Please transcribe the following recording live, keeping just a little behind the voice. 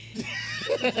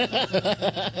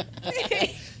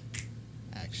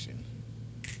Action.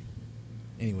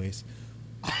 Anyways,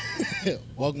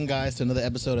 welcome guys to another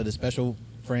episode of the Special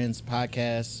Friends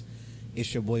Podcast.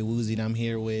 It's your boy Woozy, and I'm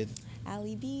here with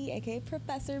Allie B, aka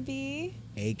Professor B,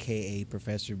 aka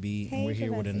Professor B, hey, and we're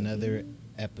here with Professor another B.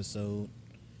 episode.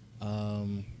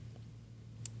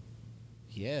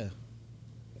 Yeah,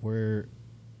 I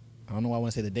don't know why I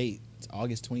want to say the date. It's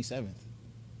August 27th.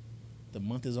 The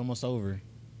month is almost over.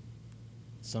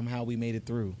 Somehow we made it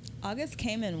through. August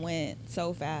came and went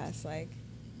so fast. Like,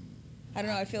 I don't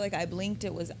know. I feel like I blinked.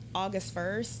 It was August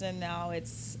 1st, and now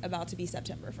it's about to be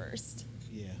September 1st.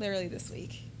 Yeah, Literally this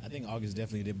week. I think August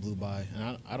definitely did blew by,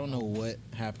 and I don't know what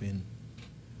happened.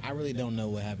 I really don't know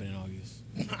what happened in August.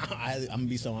 I'm gonna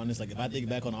be so honest. Like if I think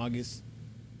back on August,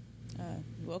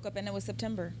 Woke up and it was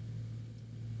September.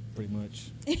 pretty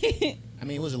much. I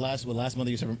mean, it was the last month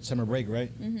of your summer break,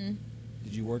 right? Mm-hmm.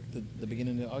 Did you work the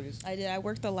beginning of August? I did. I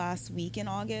worked the last week in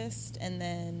August, and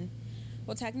then,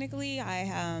 well, technically,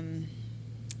 I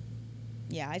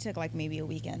took like maybe a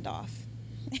weekend off.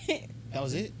 That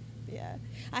was it. Yeah.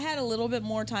 I had a little bit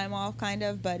more time off, kind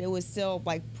of, but it was still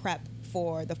like prep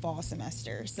for the fall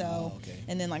semester. So, Oh, okay.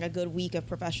 and then like a good week of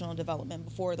professional development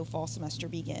before the fall semester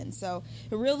begins. So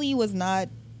it really was not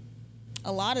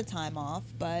a lot of time off,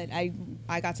 but I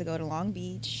got to go to Long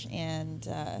Beach and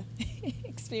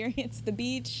experience the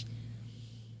beach.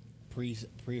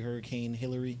 Pre-Hurricane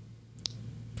Hillary.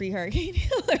 Pre-Hurricane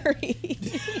Hillary.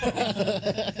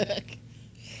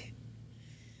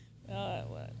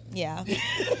 Yeah.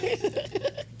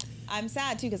 I'm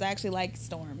sad too because I actually like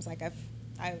storms. Like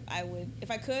I would,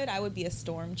 if I could, I would be a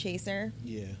storm chaser.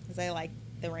 Yeah. Because I like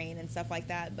the rain and stuff like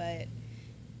that. But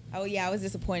I was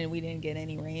disappointed we didn't get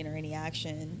any rain or any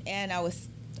action. And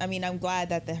I'm glad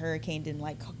that the hurricane didn't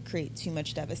like create too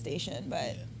much devastation.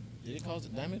 But Yeah. Did it cause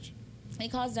damage?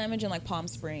 it caused damage in like Palm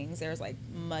Springs. There's like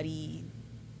muddy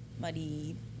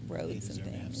roads and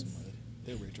things.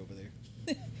 They're rich over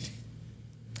there.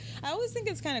 I always think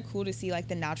it's kind of cool to see like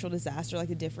the natural disaster, like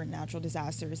the different natural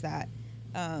disasters that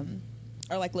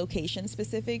are like location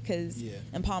specific. Because Yeah.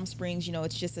 in Palm Springs,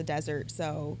 it's just a desert.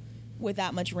 So with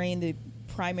that much rain, the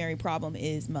primary problem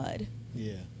is mud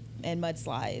Yeah. and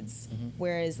mudslides. Mm-hmm.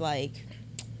 Whereas like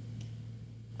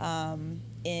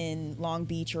in Long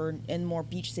Beach or in more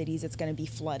beach cities, it's going to be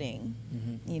flooding.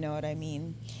 Mm-hmm. You know what I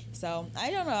mean? So I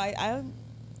don't know.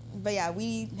 But yeah,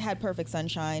 we had perfect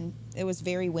sunshine. It was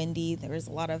very windy. There was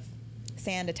a lot of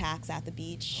sand attacks at the I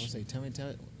beach. would say, tell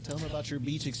them about your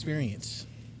beach experience.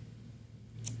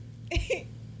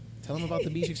 Tell them about the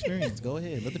beach experience. Go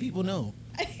ahead. Let the people know.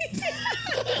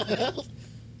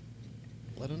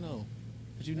 Let them know.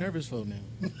 What you nervous for now?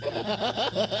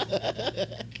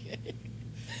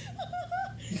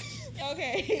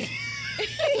 Okay.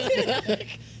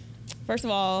 First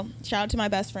of all, shout out to my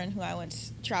best friend who I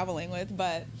went traveling with,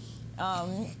 but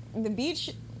the beach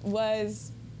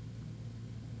was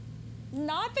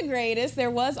not the greatest.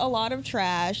 There was a lot of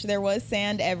trash. There was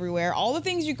sand everywhere. All the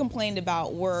things you complained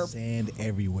about were Sand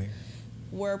everywhere.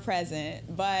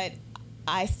 present, but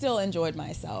I still enjoyed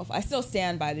myself. I still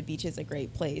stand by the beach is a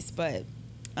great place, but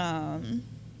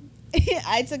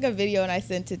I took a video and I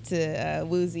sent it to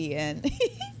Woozy, and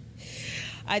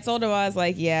I told him, I was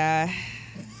like, yeah,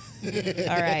 all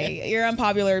right, your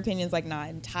unpopular opinion's like not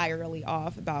entirely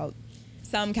off about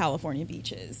some California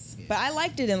beaches, Yeah. but I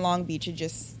liked it in Long Beach.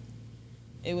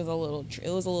 It was a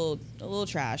little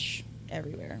trash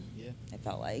everywhere. Yeah. I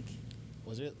felt like.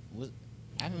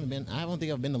 I don't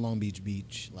think I've been to Long Beach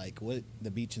Beach. Like, what the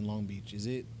beach in Long Beach is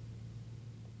it?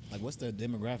 Like, what's the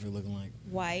demographic looking like?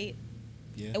 White.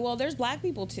 Yeah. Well, there's black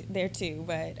people there too,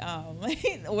 but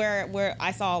where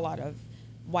I saw a lot of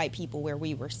white people where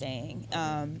we were staying,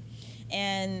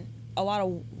 and a lot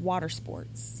of water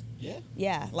sports. Yeah.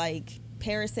 Yeah, like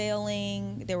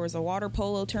parasailing. There was a water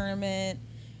polo tournament.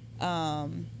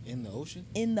 In the ocean.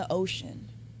 In the ocean,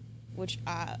 which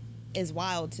is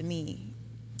wild to me.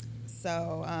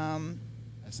 So,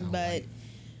 That sounds but white.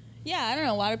 yeah, I don't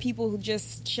know. A lot of people who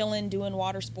just chilling, doing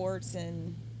water sports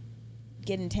and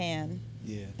getting tan.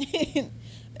 Yeah.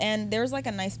 And there's like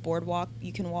a nice boardwalk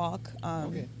you can walk.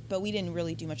 Okay. But we didn't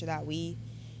really do much of that.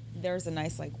 There's a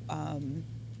nice like I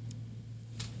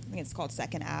think it's called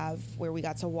Second Ave, where we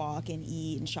got to walk and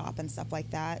eat and shop and stuff like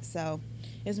that. So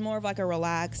it was more of like a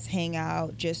relax, hang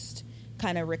out, just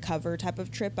kind of recover type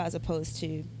of trip, as opposed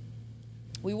to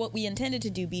we intended to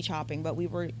do beach hopping, but we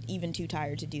were even too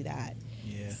tired to do that.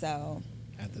 Yeah. So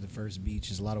After the first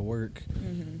beach is a lot of work.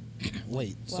 mm-hmm.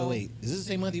 Wait. Well- Is this the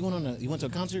same month you went to a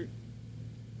concert?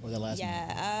 Or the last month?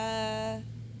 Yeah,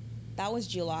 that was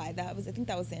July. I think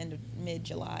that was the end of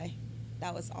mid-July.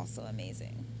 That was also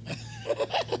amazing.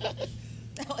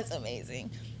 That was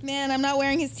amazing. Man, I'm not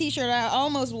wearing his t-shirt. I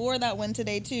almost wore that one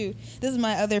today too. This is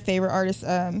my other favorite artist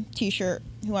t-shirt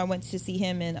who I went to see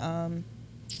him in I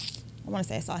want to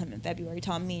say I saw him in February,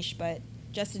 Tom Misch, but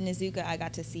Justin Nizuka I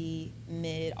got to see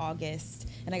mid-August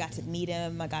and I got to meet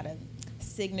him. I got a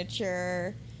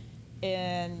signature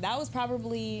and that was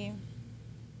probably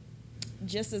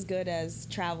just as good as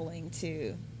traveling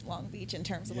to Long Beach in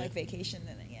terms of like vacation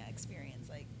and experience.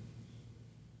 Like,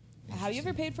 have you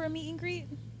ever paid for a meet and greet?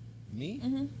 Me?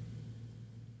 Mm-hmm.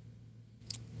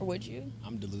 Or would you?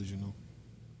 I'm delusional.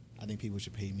 I think people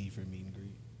should pay me for a meet and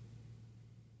greet.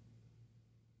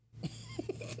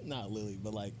 Not Lily,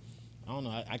 but like, I don't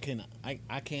know.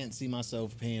 I can't see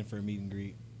myself paying for a meet and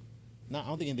greet. I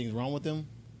don't think anything's wrong with them,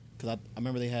 because I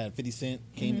remember they had 50 Cent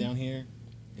came down here.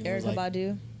 Erykah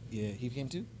Badu. Yeah, he came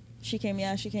too? She came,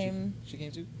 yeah, she came. She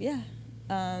came too? Yeah.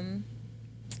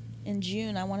 In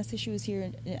June, I want to say she was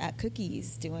here at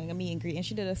Cookies doing a meet and greet, and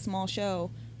she did a small show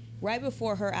right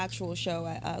before her actual show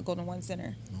at Golden One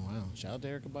Center. Oh, wow. Shout out to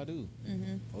Erykah Badu.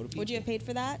 Mm-hmm. Would you have paid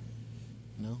for that?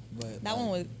 No, but that one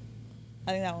was,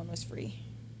 I think that one was free.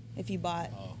 If you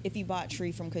bought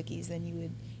Tree from Cookies, then you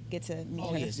would get to meet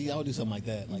her. Oh, yeah, see, I would do something like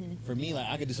that. Like, for me, like,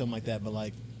 I could do something like that, but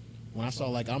like, when I saw,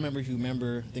 like, I remember, if you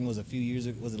remember, I think it was a few years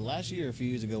ago, was it last year or a few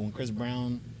years ago, when Chris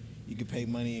Brown, you could pay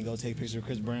money and go take pictures of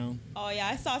Chris Brown? Oh, yeah,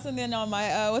 I saw something on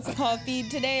my, feed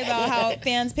today about how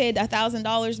fans paid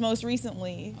 $1,000 most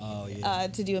recently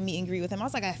to do a meet and greet with him. I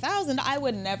was like, $1,000? I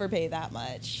would never pay that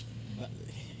much. But,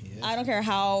 yeah. I don't care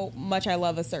how much I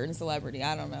love a certain celebrity.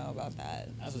 I don't know about that.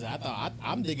 That's what I thought.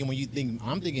 I'm thinking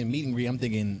I'm thinking meet and greet, I'm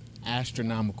thinking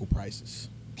astronomical prices.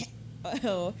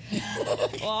 Well,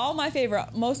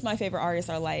 most of my favorite artists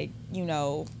are like,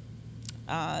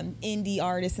 indie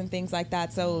artists and things like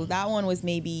that. So that one was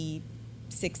maybe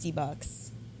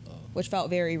 $60, which felt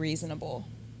very reasonable.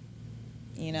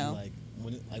 Like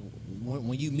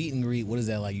when you meet and greet, what is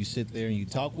that like? You sit there and you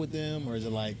talk with them, or is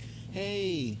it like,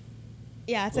 hey,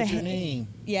 what's your name?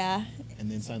 Yeah.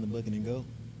 And then sign the book and then go.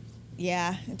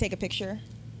 Yeah, and take a picture.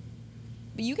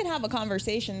 But you can have a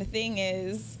conversation. The thing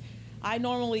is, I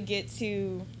normally get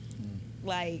to,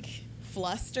 like,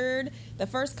 flustered. The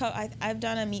first I've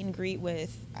done a meet and greet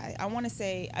with, I want to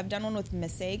say, I've done one with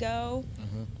Masego.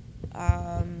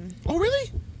 Oh,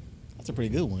 really? That's a pretty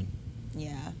good one.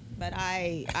 Yeah, but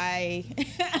I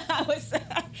was...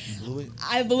 Blew it?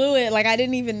 I blew it. Like, I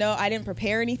didn't even know. I didn't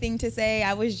prepare anything to say.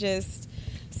 I was just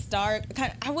I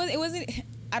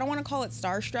don't want to call it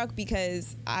starstruck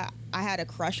because I had a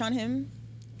crush on him.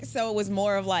 So it was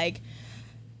more of like,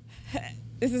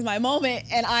 this is my moment,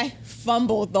 and I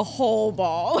fumbled the whole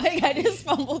ball. Like, I just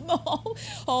fumbled the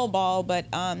whole ball, but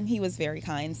he was very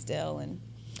kind still. And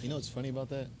you know what's funny about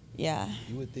that? Yeah.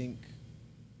 You would think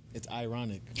it's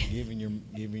ironic giving your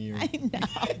I know.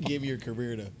 giving your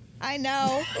career to I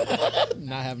know.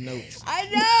 not have notes.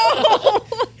 I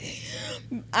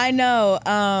know. I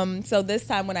know. So this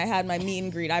time when I had my meet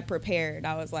and greet, I prepared.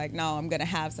 I was like, no, I'm gonna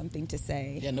have something to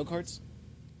say. Yeah, note cards?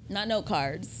 Not note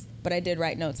cards. But I did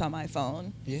write notes on my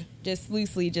phone. Yeah. Just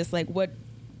loosely, just like what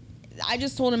I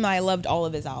just told him I loved all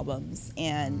of his albums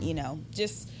and,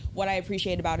 just what I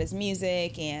appreciate about his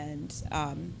music and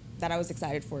that I was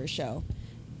excited for his show.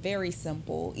 Very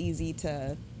simple, easy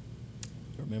to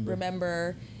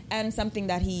remember and something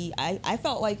that I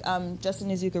felt like Justin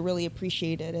Nizuka really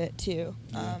appreciated it too.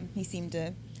 Yeah. He seemed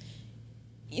to.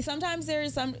 Sometimes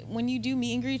there's when you do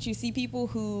meet and greets, you see people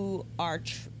who are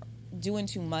doing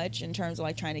too much in terms of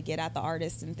like trying to get at the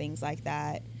artist and things like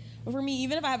that. But for me,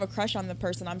 even if I have a crush on the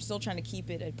person, I'm still trying to keep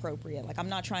it appropriate. Like, I'm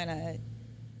not trying to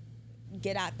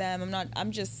get at them.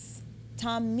 I'm just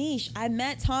Tom Misch. I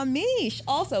met Tom Misch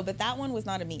also, but that one was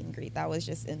not a meet and greet. That was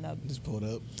just just pulled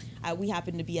up. We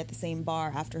happened to be at the same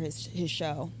bar after his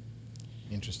show.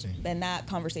 Interesting. And that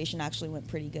conversation actually went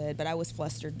pretty good, but I was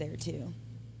flustered there too.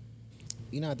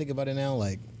 I think about it now,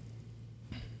 like,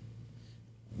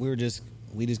 we just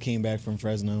came back from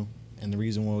Fresno, and the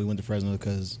reason why we went to Fresno is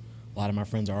because a lot of my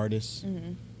friends are artists.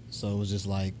 Mm-hmm. So it was just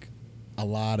like a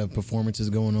lot of performances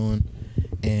going on,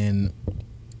 and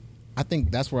I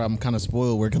think that's where I'm kind of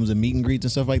spoiled where it comes to meet and greets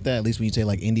and stuff like that. At least when you say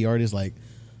like indie artists, like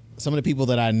some of the people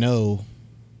that I know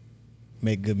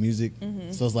make good music.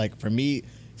 Mm-hmm. So it's like, for me,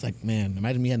 it's like, man,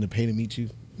 imagine me having to pay to meet you.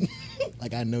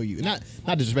 Like, I know you, not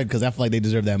disrespect, because I feel like they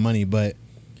deserve that money, but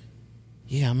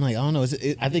yeah, I'm like, I don't know.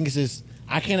 I think it's just,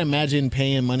 I can't imagine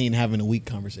paying money and having a weak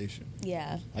conversation.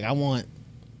 Yeah. Like, I want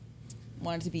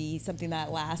it to be something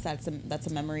that lasts. That's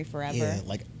a memory forever. Yeah.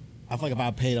 Like, I feel like if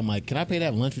I paid, I'm like, can I pay to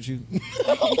have lunch with you?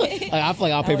 Like, I feel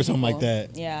like I'll pay for something like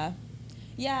that. Yeah.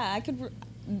 Yeah. I could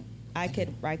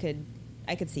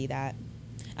I could see that.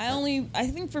 I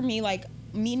think for me, like,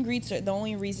 meet and greets are the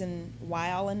only reason why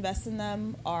I'll invest in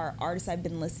them are artists I've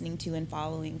been listening to and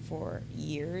following for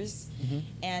years,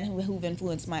 and who've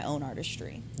influenced my own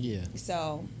artistry. Yeah.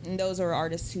 So, and those are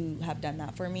artists who have done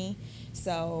that for me.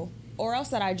 So, or else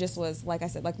that I just was, like I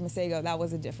said, like Masego, that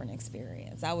was a different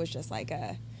experience. I was just like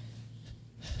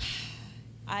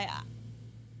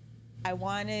I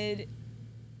wanted,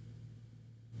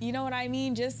 you know what I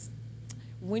mean? Just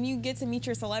when you get to meet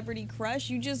your celebrity crush,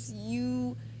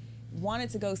 you want it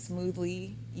to go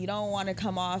smoothly. You don't want to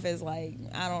come off as like,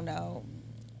 I don't know,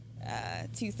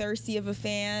 too thirsty of a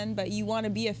fan, but you want to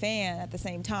be a fan at the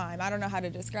same time. I don't know how to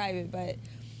describe it, but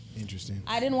Interesting.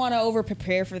 I didn't want to over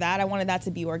prepare for that. I wanted that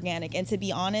to be organic. And to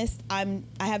be honest, I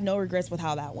have no regrets with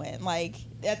how that went. Like,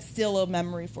 that's still a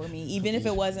memory for me, even if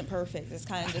it wasn't perfect. It's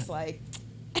kind of just like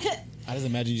I just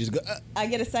imagine you just go. I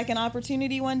get a second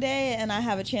opportunity one day, and I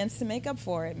have a chance to make up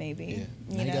for it. Maybe. Yeah. You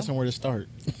Now you know? got somewhere to start.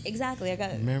 Exactly. I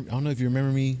got. I don't know if you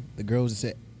remember me. The girls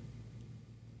that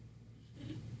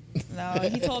said, No,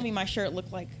 he told me my shirt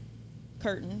looked like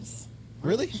curtains.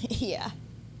 "Really? Yeah.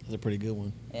 That's a pretty good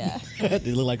one." Yeah. Did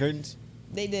it look like curtains?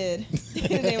 They did.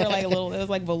 They were like a little. It was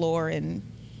like velour, and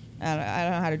I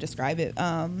don't know how to describe it.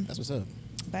 That's what's up.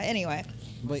 But anyway.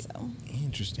 But So.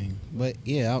 interesting. But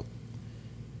yeah,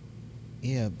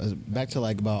 back to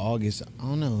like about August. I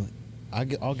don't know.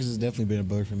 August has definitely been a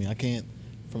blur for me. I can't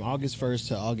from August 1st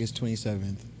to August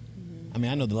 27th. I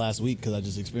mean, I know the last week because I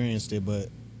just experienced it, but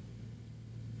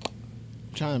I'm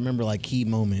trying to remember like key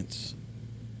moments.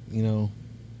 You know,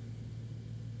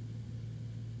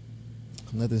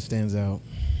 nothing stands out.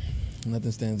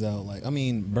 Nothing stands out. Like, I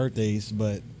mean, birthdays,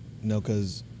 but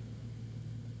because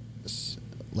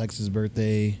Lex's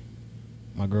birthday,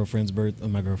 my girlfriend's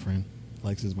my girlfriend.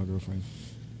 Lex is my girlfriend.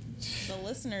 The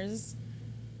listeners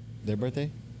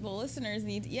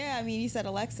need. Yeah, I mean, you said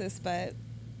Alexis, but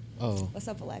Oh, what's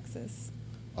up, Alexis?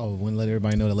 want to let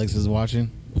everybody know that Lex is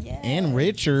watching. Yeah. And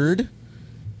Richard.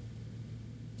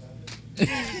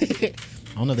 I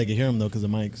don't know if they can hear him though because the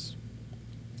mics.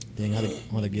 Dang, I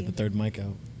want to get the third mic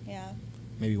out. Yeah.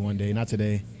 Maybe one day, not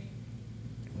today.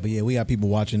 But yeah, we got people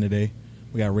watching today.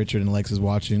 We got Richard and Alexis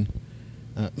watching.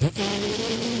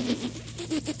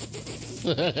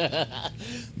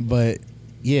 But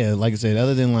yeah, like I said,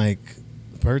 other than like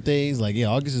birthdays, like yeah,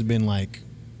 August has been like,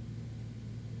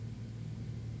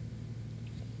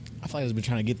 I feel like I've been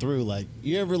trying to get through. Like,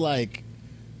 you ever like,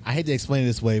 I hate to explain it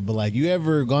this way, but like, you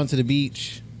ever gone to the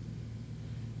beach,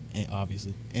 and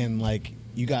obviously, and like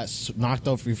you got knocked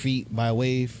off your feet by a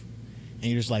wave, and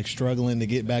you're just like struggling to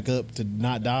get back up to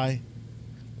not die?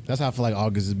 That's how I feel like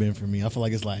August has been for me. I feel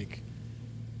like it's like,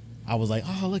 I was like,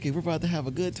 oh, look, we're about to have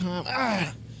a good time.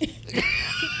 Ah.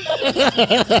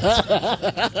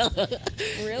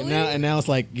 Really? And now it's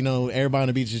like, you know, everybody on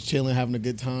the beach is chilling, having a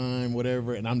good time,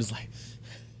 whatever. And I'm just like,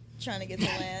 Trying to get to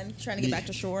land, trying to get back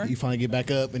to shore. You finally get back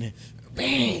up and then,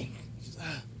 bang.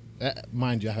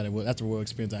 Mind you, that's a real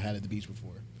experience I had at the beach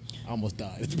before. I almost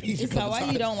died at the beach. Is that why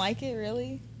you don't like it,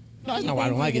 really? No, that's You not why I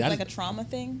think don't like it. It's I like just- a trauma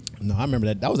thing. No, I remember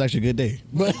that. That was actually a good day.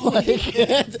 But like,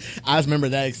 I just remember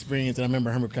that experience, and I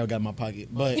remember hermit crab got in my pocket.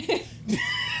 But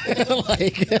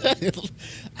like,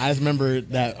 I just remember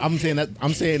that. I'm saying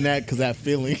that because that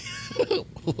feeling. How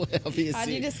did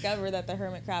you discover that the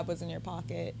hermit crab was in your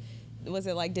pocket? Was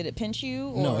it like, did it pinch you?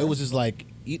 Or No, it was just like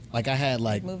I had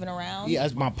like moving around. Yeah,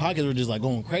 my pockets were just like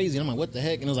going crazy. And I'm like, what the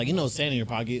heck? And it was like, sand in your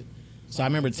pocket. So I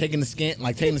remember taking the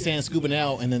sand, scooping it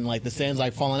out, and then like the sand's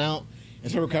like falling out.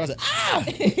 And so I was like, ah!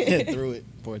 And threw it.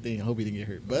 Poor thing. I hope he didn't get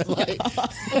hurt. But like,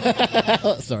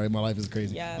 sorry, my life is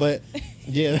crazy. Yeah. But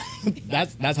yeah,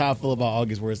 that's how I feel about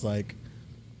August, where it's like,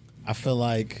 I feel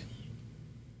like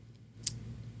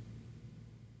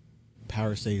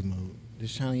power save mode.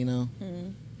 Just trying to,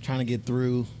 trying to get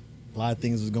through. A lot of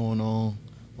things is going on.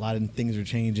 A lot of things are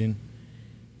changing.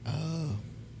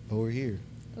 But we're here.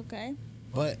 Okay.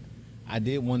 But I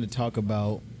did want to talk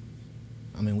about,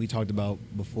 I mean, we talked about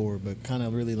before, but kind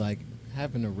of really like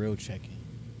having a real check-in.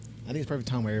 I think it's perfect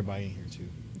time with everybody in here too.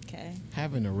 Okay.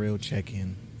 Having a real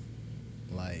check-in,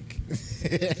 like,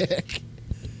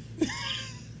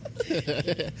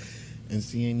 and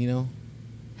seeing,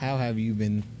 how have you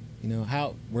been,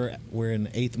 how we're in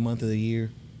the 8th month of the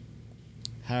year.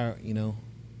 How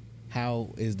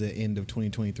is the end of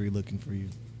 2023 looking for you?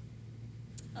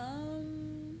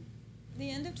 The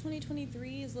end of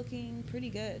 2023 is looking pretty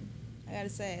good. I gotta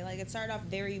say, like, it started off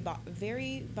very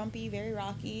bumpy, very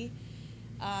rocky,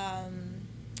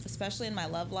 especially in my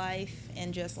love life,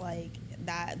 and just like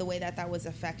that, the way that was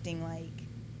affecting like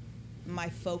my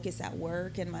focus at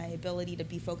work and my ability to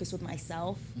be focused with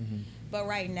myself. Mm-hmm. But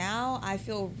right now, I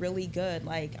feel really good.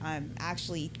 Like I'm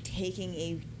actually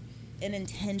taking an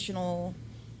intentional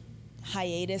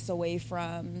hiatus away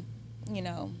from, you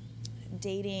know,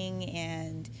 dating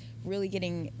and really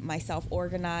getting myself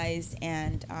organized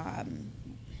and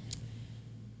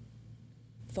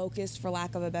focused, for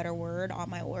lack of a better word, on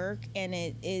my work. And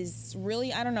it is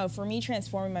really, I don't know, for me,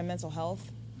 transforming my mental health,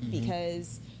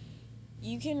 because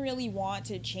you can really want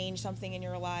to change something in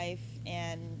your life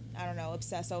and, I don't know,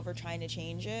 obsess over trying to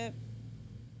change it.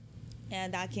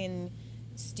 And that can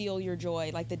steal your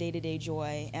joy, like the day-to-day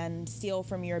joy, and steal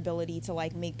from your ability to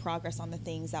like make progress on the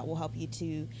things that will help you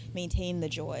to maintain the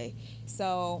joy.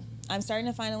 So I'm starting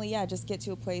to finally, just get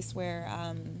to a place where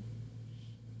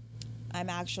I'm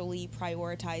actually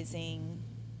prioritizing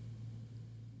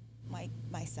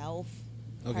myself,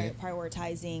 Okay.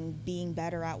 prioritizing being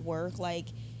better at work, like,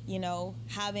 you know,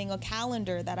 having a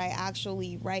calendar that I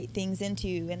actually write things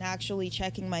into and actually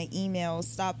checking my emails,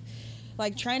 stop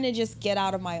like trying to just get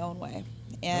out of my own way.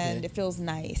 And Okay. it feels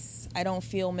nice. I don't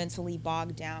feel mentally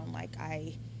bogged down like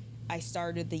I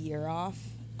started the year off.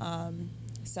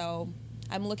 So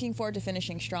I'm looking forward to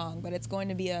finishing strong, but it's going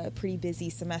to be a pretty busy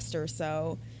semester.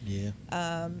 So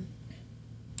Yeah.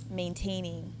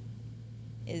 Maintaining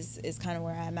is kind of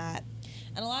where I'm at.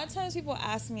 And a lot of times people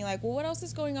ask me like, well, what else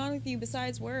is going on with you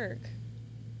besides work?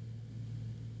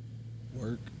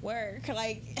 Work.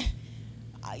 Like,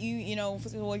 you know,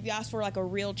 if you ask for like a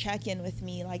real check-in with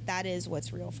me, like that is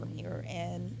what's real for me.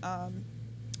 And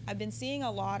I've been seeing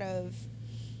a lot of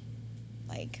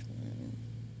like,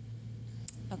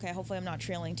 okay, hopefully I'm not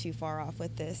trailing too far off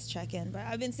with this check-in, but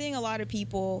I've been seeing a lot of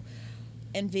people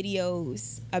and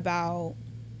videos about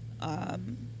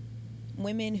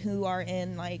women who are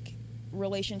in like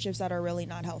relationships that are really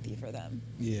not healthy for them.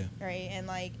 Yeah. Right. And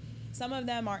like some of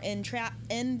them are in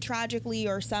tragically,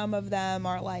 or some of them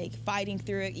are like fighting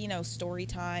through it. You know, story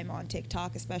time on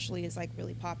TikTok especially is like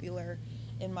really popular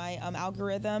in my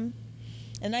algorithm.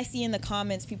 And I see in the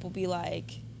comments people be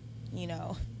like, you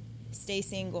know, stay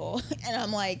single. And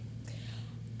I'm like,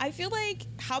 I feel like,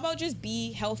 how about just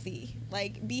be healthy?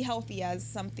 Like, be healthy as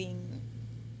something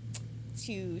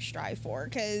to strive for.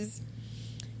 Because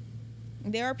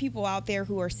there are people out there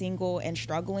who are single and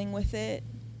struggling with it.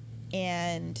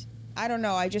 And I don't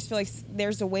know, I just feel like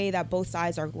there's a way that both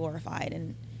sides are glorified.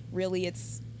 And really,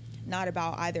 it's not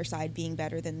about either side being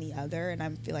better than the other. And I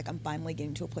feel like I'm finally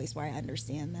getting to a place where I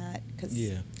understand that. Because,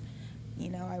 you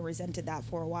know, I resented that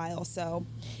for a while. So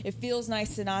it feels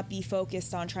nice to not be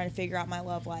focused on trying to figure out my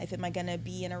love life. Am I going to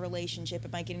be in a relationship?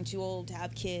 Am I getting too old to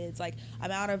have kids? Like,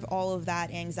 I'm out of all of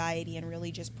that anxiety and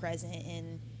really just present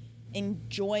and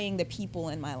enjoying the people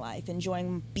in my life,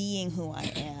 enjoying being who I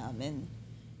am. And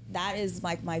that is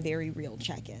like my very real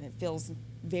check-in. It feels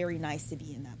very nice to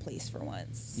be in that place for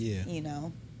once. Yeah. You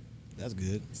know? That's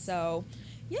good. So,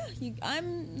 yeah,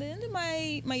 I'm the end of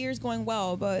my year's going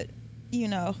well, but, you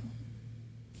know.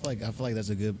 I feel like that's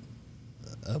a good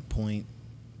point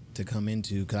to come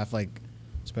into, because I feel like,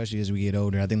 especially as we get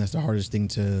older, I think that's the hardest thing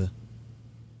to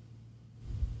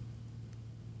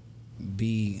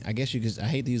be. I guess I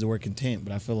hate to use the word content,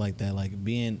 but I feel like that, like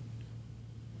I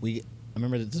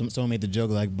remember that someone made the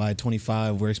joke, like by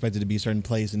 25 we're expected to be a certain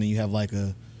place, and then you have like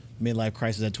a midlife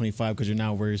crisis at 25 because you're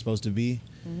not where you're supposed to be.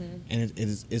 Mm-hmm. And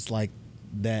it's like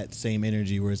that same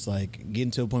energy where it's like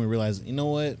getting to a point where you realize, you know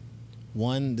what,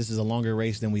 one, this is a longer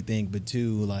race than we think, but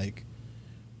two, like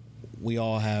we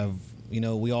all have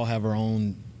our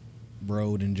own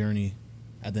road and journey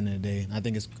at the end of the day. And I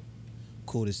think it's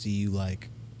cool to see you, like,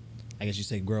 I guess you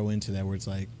say, grow into that, where it's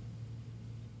like,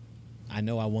 I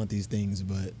know I want these things,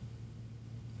 but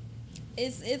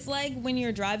it's like when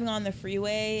you're driving on the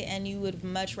freeway and you would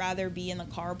much rather be in the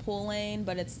carpool lane,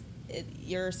 but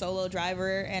you're a solo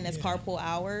driver and it's carpool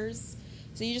hours.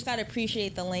 So you just got to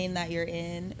appreciate the lane that you're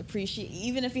in.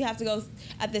 Even if you have to go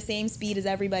at the same speed as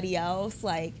everybody else,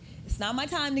 like, it's not my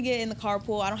time to get in the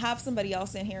carpool. I don't have somebody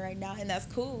else in here right now, and that's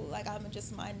cool. Like, I'm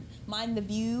just mind the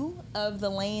view of the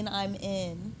lane I'm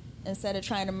in instead of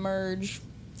trying to merge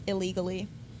illegally,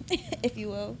 if you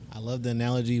will. I love the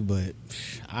analogy, but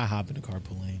I hop in the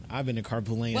carpool lane. I've been in the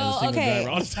carpool lane as a single driver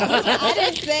all the time. I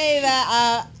didn't say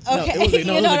that. Okay.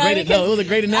 It was a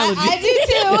great analogy. I do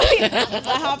too.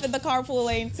 I hop in the carpool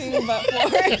lane too, but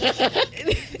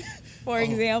for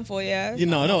example, yeah. You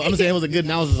know, no, I'm saying it was a good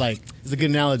analogy. Like, it's a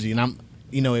good analogy, and I'm,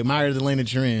 admire the lane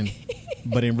that you're in.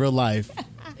 But in real life,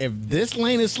 if this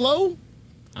lane is slow,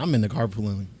 I'm in the carpool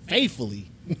lane faithfully.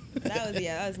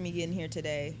 That was me getting here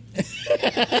today.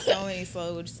 So many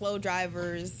slow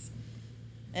drivers.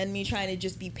 and me trying to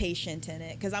just be patient in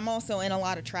it, because I'm also in a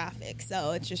lot of traffic,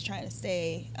 so it's just trying to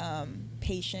stay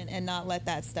patient and not let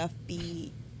that stuff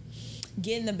be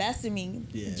getting the best of me.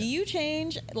 Yeah. Do you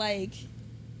change, like,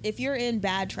 if you're in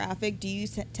bad traffic, do you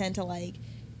tend to, like,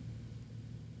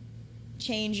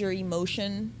 change your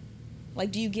emotion?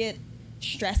 Like, do you get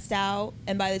stressed out,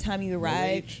 and by the time you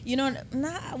arrive, you know,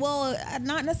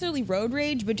 not necessarily road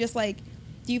rage, but just like,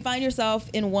 do you find yourself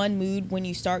in one mood when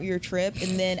you start your trip,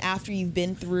 and then after you've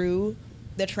been through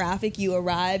the traffic, you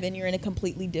arrive and you're in a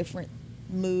completely different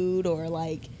mood or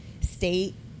like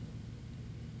state?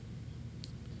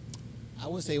 I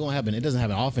would say it won't happen. It doesn't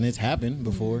happen often. It's happened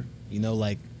before. You know,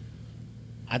 like,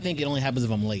 I think it only happens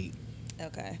if I'm late.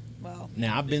 Okay, well.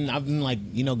 Now I've been like,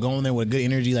 you know, going there with good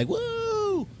energy, like,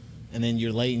 woo, and then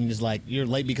you're late and just like, you're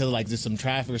late because of like just some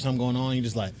traffic or something going on. You're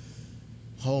just like,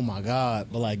 oh my God.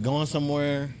 But like going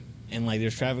somewhere and like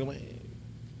there's traffic, like,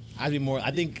 I'd be more,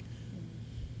 I think,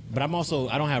 but I'm also,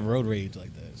 I don't have road rage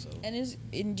like that. So.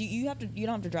 And do you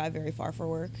don't have to drive very far for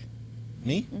work?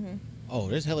 Me? Mm-hmm. Oh,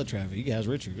 there's hella traffic. You guys,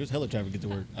 Richard, there's hella traffic to get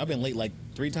to work. I've been late like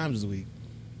 3 times this week.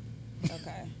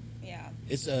 Okay. Yeah.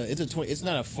 It's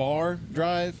not a far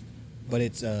drive, but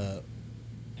it's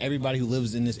everybody who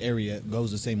lives in this area goes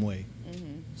the same way.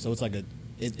 Mm-hmm. So it's like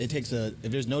it takes if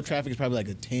there's no traffic, it's probably like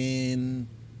a 10,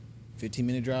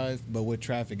 15-minute drive, but with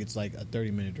traffic, it's like a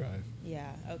 30-minute drive.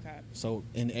 Yeah, okay. So,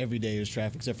 and every day there's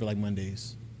traffic except for like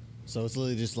Mondays. So it's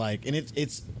literally just like, and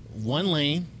it's one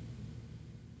lane.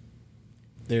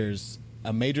 There's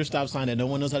a major stop sign that no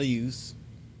one knows how to use.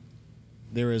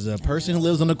 There is a person who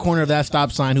lives on the corner of that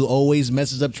stop sign who always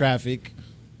messes up traffic.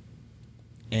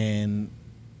 And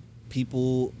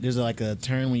there's like a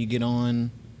turn when you get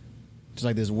on, just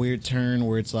like this weird turn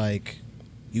where it's like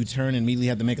you turn and immediately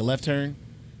have to make a left turn,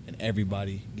 and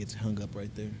everybody gets hung up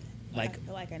right there. Like, I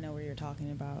feel like I know where you're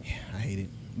talking about. Yeah, I hate it.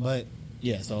 But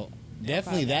yeah, so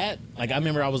definitely that. Like, I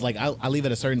remember I was like, I leave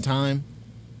at a certain time,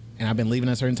 and I've been leaving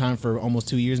at a certain time for almost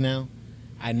 2 years now.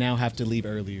 I now have to leave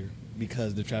earlier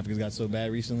because the traffic has got so bad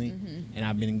recently, and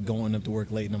I've been going up to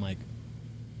work late, and I'm like,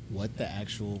 what the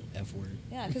actual F word?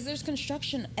 Yeah, because there's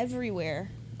construction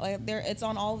everywhere. Like it's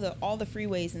on all the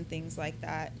freeways and things like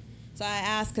that. So I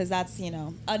ask because that's, you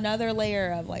know, another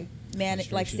layer of like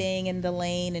staying in the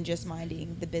lane and just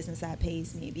minding the business that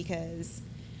pays me, because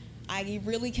I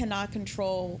really cannot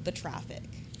control the traffic.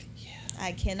 Yeah.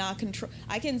 I cannot control.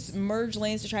 I can merge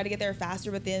lanes to try to get there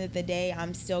faster, but at the end of the day,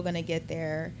 I'm still gonna get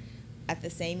there at the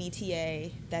same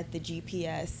ETA that the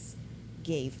GPS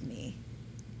gave me.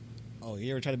 Oh,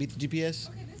 you ever try to beat the GPS?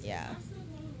 Okay, Yeah. I'm still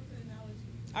going with the analogy.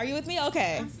 Are you with me?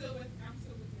 Okay. I'm still with you.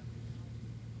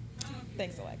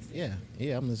 Thanks, Alex. Yeah,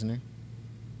 I'm listening.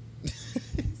 You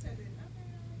said it.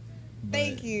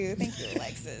 Okay. Thank you,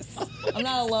 Alexis. I'm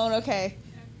not alone. Okay.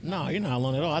 No, you're not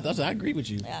alone at all. I agree with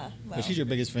you. Yeah. Well. But she's your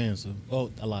biggest fan, so. Oh,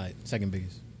 I lied. Second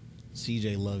biggest.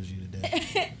 CJ loves you to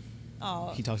death.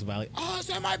 Oh. He talks about like, oh, is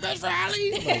that my best friend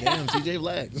Ali? I'm like, damn, CJ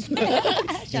relax.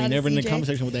 Shout You're out never to in the CJ.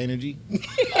 conversation with that energy.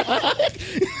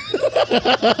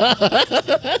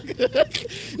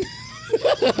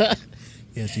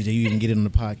 Yeah, CJ, you even get it on the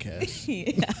podcast.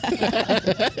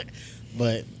 Yeah.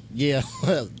 But yeah,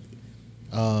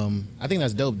 I think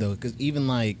that's dope though, because even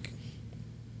like,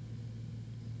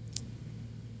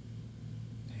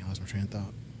 dang, I lost my train of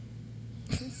thought.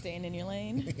 Staying in your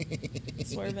lane,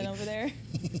 swerving over there.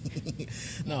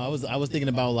 No, I was thinking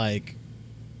about like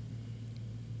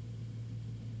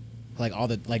all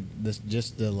the like this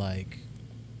just the like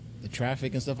the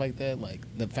traffic and stuff like that, like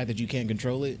the fact that you can't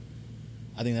control it.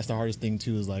 I think that's the hardest thing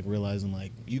too, is like realizing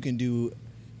like you can do.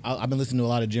 I've been listening to a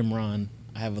lot of Jim Rohn.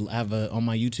 I have a on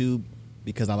my YouTube,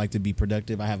 because I like to be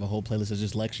productive. I have a whole playlist of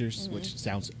just lectures, which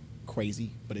sounds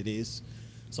crazy, but it is.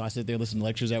 So I sit there and listen to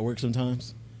lectures at work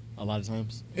sometimes, a lot of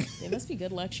times. They must be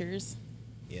good lectures.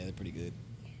 Yeah, they're pretty good.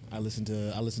 I listened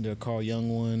to a Carl Jung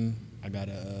one. I got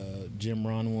a Jim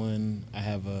Rohn one. I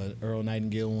have a Earl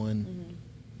Nightingale one.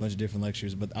 Bunch of different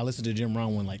lectures, but I listened to Jim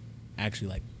Rohn one like actually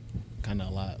like kind of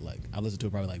a lot. Like I listened to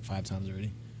it probably like 5 times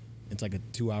already. It's like a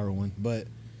 2-hour one, but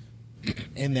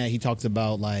in that he talks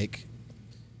about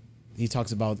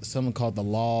something called the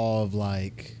law of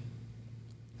like,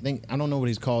 I don't know what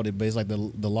he's called it, but it's like the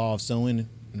law of sowing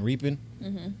and reaping.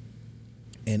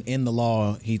 And in the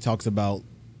law, he talks about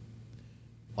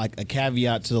like a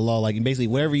caveat to the law, like basically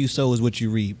whatever you sow is what you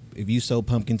reap. If you sow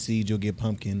pumpkin seeds, you'll get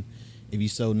pumpkin. If you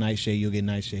sow nightshade, you'll get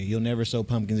nightshade. You'll never sow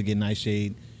pumpkins and get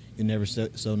nightshade. You'll never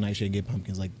sow nightshade and get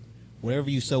pumpkins. Like whatever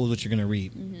you sow is what you're gonna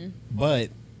reap. But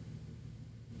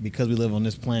because we live on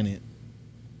this planet,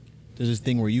 there's this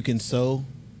thing where you can sow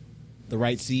the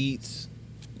right seeds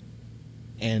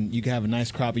and you can have a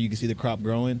nice crop, or you can see the crop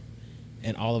growing.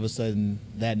 and all of a sudden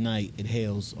that night it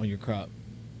hails on your crop,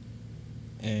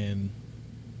 and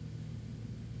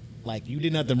like you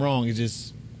did nothing wrong. It's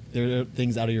just there are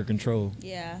things out of your control.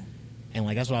 Yeah. And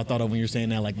like that's what I thought of when you were saying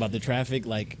that, like about the traffic.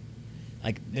 Like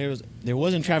there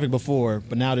wasn't traffic before,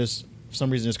 but now there's for some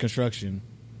reason there's construction,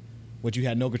 which you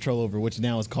had no control over, which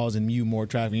now is causing you more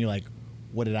traffic. And you're like,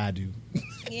 what did I do?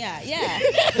 Yeah.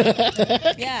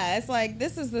 Yeah. It's like,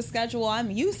 this is the schedule I'm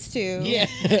used to. Yeah.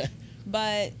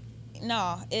 But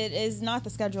no, it is not the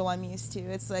schedule I'm used to.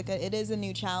 It's like it is a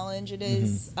new challenge. It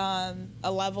is a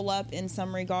level up in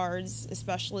some regards,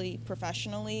 especially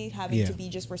professionally, having to be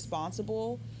just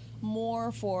responsible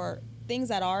more for things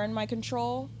that are in my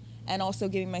control, and also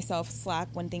giving myself slack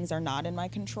when things are not in my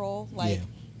control. Like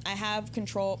I have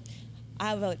control. I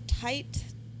have a tight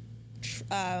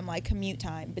like commute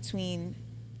time between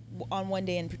on one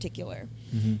day in particular,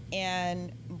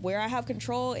 and where I have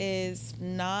control is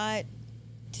not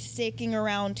sticking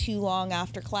around too long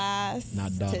after class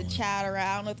to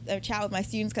chat with my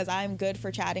students, because I'm good for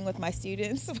chatting with my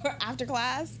students after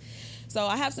class. So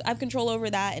I have control over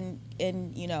that,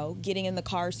 and you know, getting in the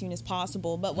car as soon as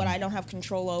possible. But what I don't have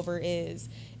control over is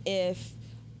if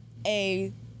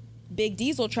a big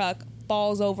diesel truck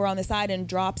falls over on the side and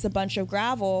drops a bunch of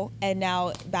gravel and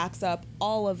now backs up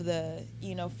all of the,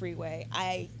 you know, freeway.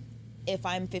 If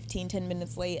I'm 10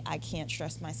 minutes late, I can't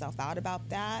stress myself out about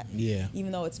that. Yeah.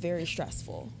 Even though it's very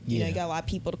stressful. You know, you got a lot of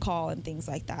people to call and things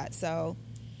like that. So,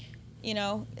 you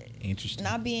know, interesting.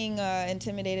 Not being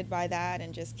intimidated by that,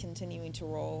 and just continuing to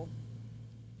roll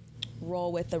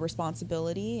with the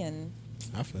responsibility and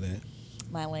I feel that.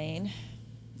 my lane.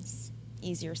 It's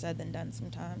easier said than done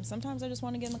sometimes. Sometimes I just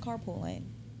want to get in the carpool lane.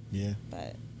 Yeah.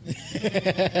 But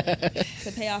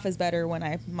the payoff is better when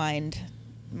I mind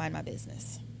my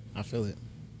business. I feel it.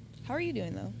 How are you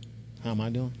doing though? How am I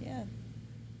doing? Yeah.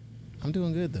 I'm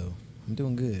doing good though. I'm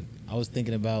doing good. I was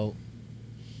thinking about,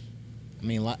 I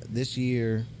mean, this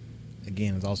year,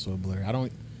 again, is also a blur.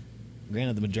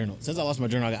 Granted, the journal, since I lost my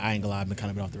journal, I ain't gonna lie, I've been kind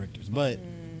of been off the Richters. But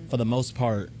for the most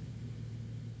part,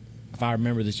 if I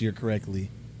remember this year correctly,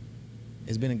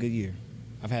 it's been a good year.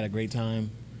 I've had a great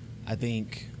time. I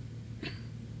think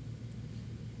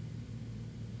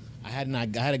I had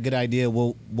a good idea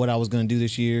what I was gonna do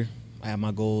this year. I have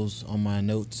my goals on my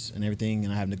notes and everything,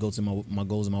 and I have the goals in my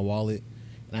goals in my wallet.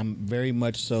 And I'm very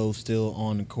much so still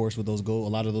on course with those goals.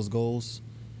 A lot of those goals,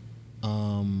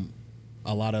 a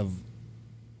lot of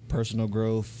personal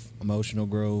growth, emotional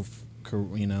growth,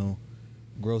 you know,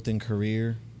 growth in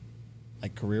career,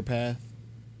 like career path,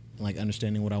 and like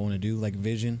understanding what I want to do, like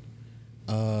vision.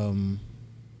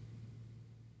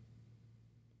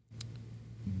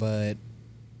 But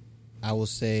I will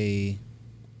say,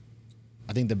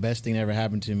 I think the best thing that ever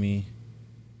happened to me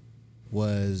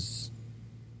was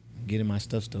getting my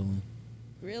stuff stolen.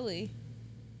 Really?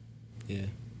 Yeah.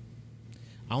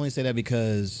 I only say that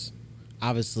because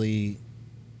obviously,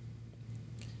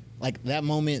 like that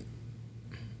moment,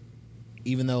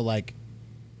 even though like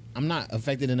I'm not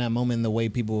affected in that moment in the way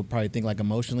people would probably think, like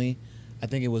emotionally, I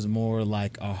think it was more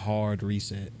like a hard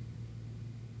reset,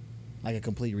 like a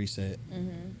complete reset.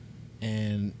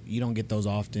 And you don't get those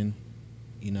often,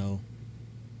 you know.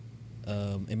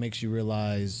 It makes you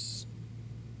realize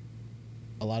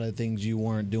a lot of the things you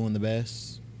weren't doing the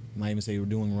best. You might even say you were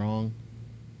doing wrong.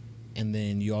 And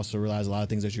then you also realize a lot of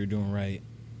things that you're doing right.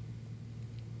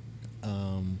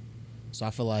 So I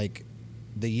feel like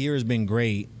the year has been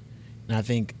great. And I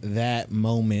think that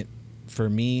moment for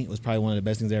me was probably one of the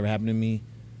best things that ever happened to me,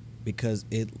 because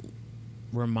it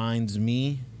reminds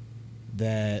me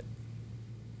that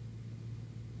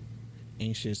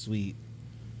ain't shit sweet.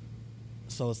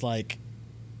 So it's like,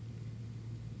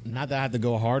 not that I have to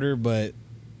go harder, but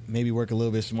maybe work a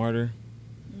little bit smarter.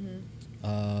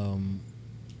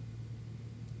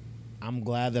 I'm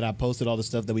glad that I posted all the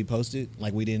stuff that we posted.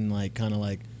 Like, we didn't like kind of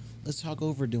like, let's talk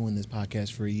over doing this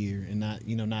podcast for a year and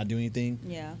not do anything.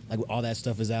 Yeah. Like, all that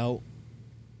stuff is out.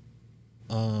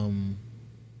 But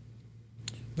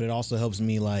it also helps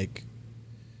me like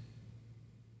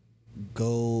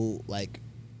go like,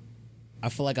 I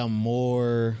feel like I'm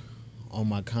more on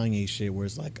my Kanye shit, where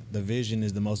it's like the vision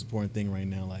is the most important thing right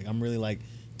now. Like, I'm really like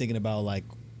thinking about like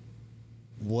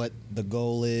what the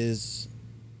goal is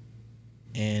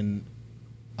and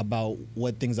about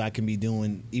what things I can be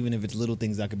doing, even if it's little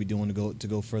things I could be doing to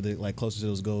go further, like closer to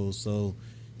those goals. So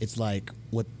it's like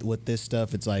with this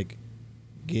stuff, it's like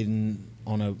getting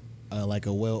on a like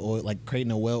a well-oiled, like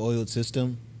creating a well-oiled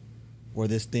system where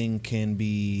this thing can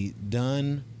be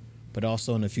done, but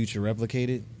also in the future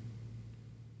replicated.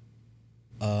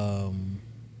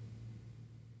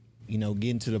 You know,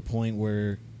 getting to the point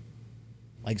where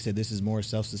like I said, this is more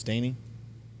self-sustaining.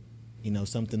 You know,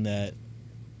 something that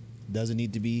doesn't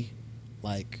need to be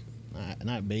like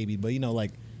not baby, but you know,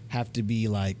 like have to be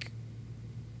like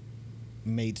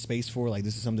made space for. Like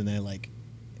this is something that like,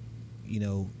 you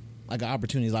know, like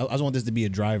opportunities. I just want this to be a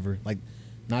driver, like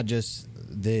not just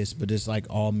this, but just like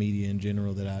all media in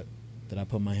general that I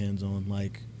put my hands on.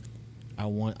 Like I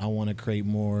want to create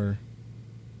more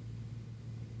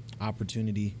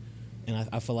opportunity, and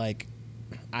I feel like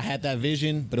I had that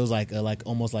vision, but it was like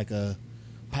almost like a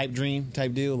pipe dream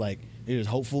type deal. Like it was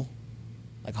hopeful,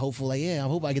 like yeah, I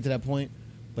hope I get to that point.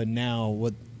 But now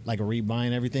with like a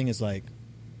rebuying everything, it's like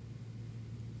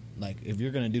if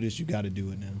you're gonna do this, you got to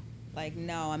do it now. Like,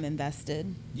 no, I'm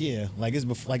invested. Yeah, like it's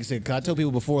like I said, 'cause I told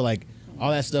people before, like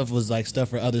all that stuff was like stuff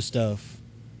for other stuff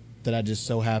that I just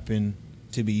so happened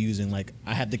to be using. Like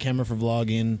I had the camera for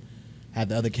vlogging, had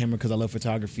the other camera because I love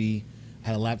photography,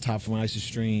 had a laptop for when I used to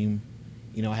stream.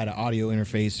 You know, I had an audio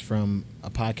interface from a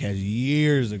podcast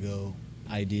years ago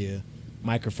idea,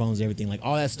 microphones, everything. Like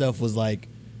all that stuff was like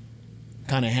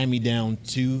kind of hand me down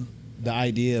to the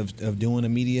idea of doing a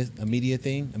media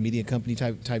thing, a media company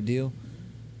type deal.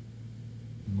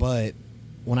 But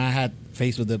when I had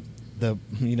faced with the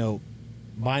you know,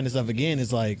 buying the stuff again,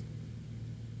 it's like,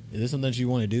 is this something that you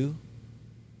want to do?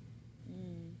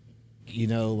 You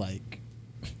know, like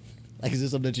is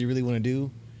this something that you really want to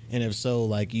do? And if so,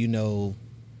 like you know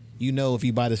if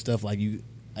you buy the stuff, like you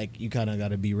kind of got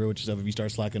to be real with yourself. If you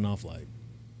start slacking off, like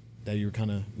that, you're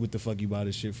kind of what the fuck you buy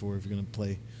this shit for if you're gonna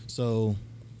play. So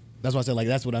that's why I said like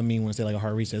that's what I mean when I say like a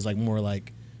hard reset. It's like more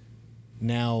like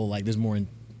now like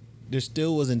there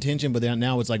still was intention, but then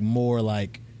now it's like more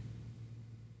like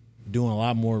doing a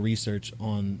lot more research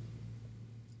on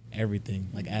everything,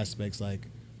 like aspects. Like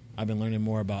I've been learning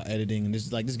more about editing and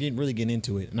just really getting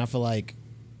into it. And I feel like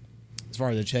as far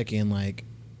as the check-in, like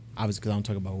obviously because I don't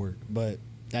talk about work, but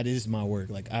that is my work.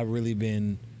 Like I've really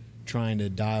been trying to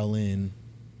dial in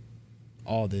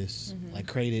all this, like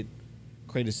create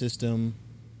a system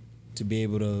to be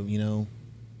able to, you know.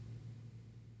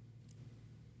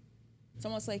 It's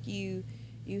almost like you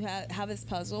have this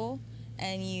puzzle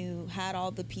and you had all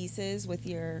the pieces with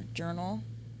your journal.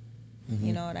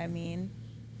 You know what I mean?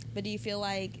 But do you feel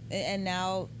like, and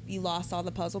now you lost all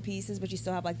the puzzle pieces, but you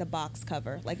still have like the box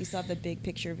cover, like you still have the big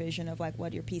picture vision of like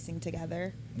what you're piecing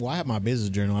together? Well, I have my business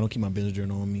journal. I don't keep my business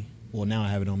journal on me. Well, now I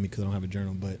have it on me because I don't have a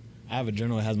journal, but I have a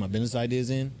journal that has my business ideas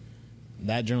in.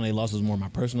 That journal they lost was more my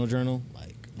personal journal,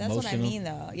 like that's emotional. What I mean,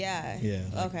 though. Yeah. Yeah.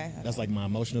 Like, okay. That's like my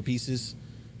emotional pieces.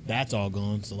 That's all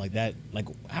gone. So like that, like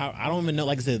how I don't even know.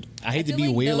 Like I said, I hate to be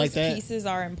weird like that. Those pieces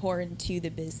are important to the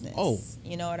business. Oh,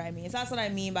 you know what I mean. So that's what I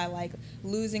mean by like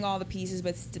losing all the pieces,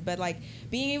 but like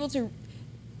being able to.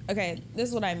 Okay, this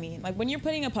is what I mean. Like when you're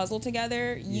putting a puzzle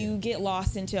together, you get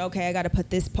lost into, okay, I got to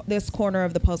put this corner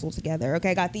of the puzzle together.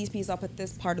 Okay, I got these pieces. I'll put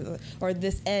this part of or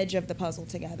this edge of the puzzle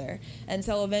together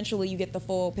until eventually you get the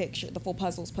full picture, the full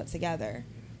puzzle's put together.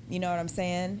 You know what I'm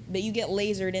saying? But you get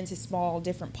lasered into small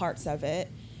different parts of it.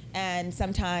 And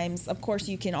sometimes, of course,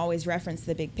 you can always reference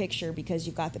the big picture because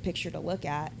you've got the picture to look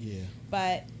at. Yeah.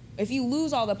 But if you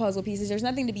lose all the puzzle pieces, there's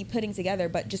nothing to be putting together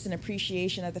but just an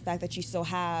appreciation of the fact that you still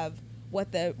have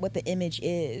what the image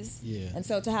is. Yeah. And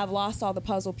so to have lost all the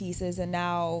puzzle pieces and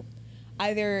now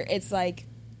either it's like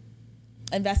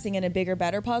investing in a bigger,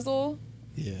 better puzzle,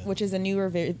 yeah, which is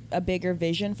a bigger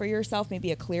vision for yourself,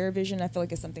 maybe a clearer vision. I feel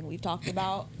like it's something we've talked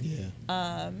about.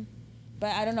 Yeah.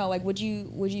 But I don't know, like, would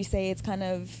you say it's kind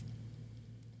of,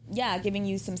 giving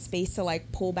you some space to,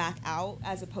 like, pull back out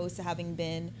as opposed to having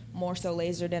been more so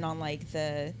lasered in on, like,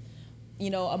 the, you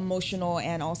know, emotional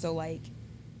and also, like,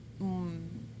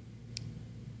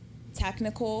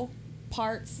 technical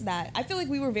parts that I feel like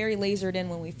we were very lasered in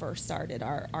when we first started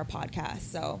our podcast.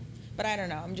 So, but I don't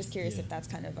know. I'm just curious if that's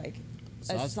kind of, like,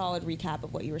 a solid recap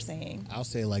of what you were saying. I'll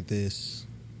say it like this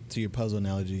to your puzzle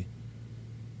analogy.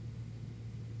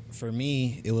 For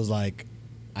me, it was like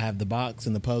I have the box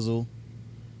and the puzzle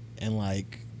and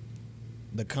like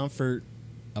the comfort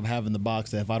of having the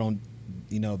box that if I don't,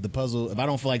 you know, if I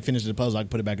don't feel like finishing the puzzle, I can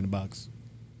put it back in the box.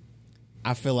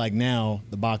 I feel like now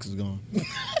the box is gone.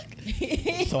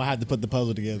 So I had to put the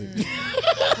puzzle together.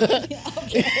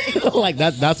 Like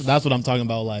that's what I'm talking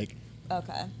about. Like,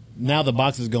 okay. Now the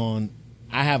box is gone.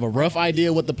 I have a rough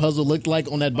idea what the puzzle looked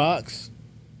like on that box.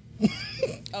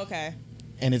 Okay.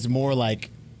 And it's more like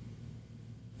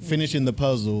finishing the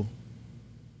puzzle.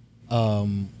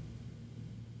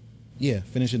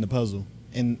 Finishing the puzzle.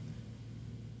 And,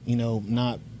 you know,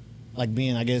 not like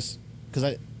being, I guess,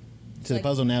 because the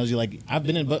puzzle analogy, like I've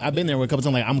been there a couple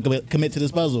times, like I'm gonna commit to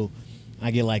this puzzle.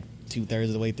 I get like 2/3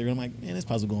 of the way through. I'm like, man, this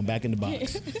puzzle going back in the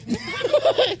box.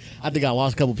 I think I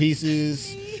lost a couple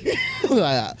pieces.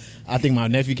 I think my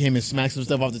nephew came and smacked some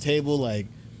stuff off the table. Like,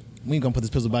 we ain't gonna put this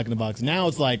puzzle back in the box. Now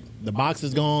it's like the box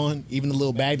is gone. Even the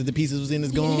little bag that the pieces was in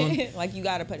is gone. Like, you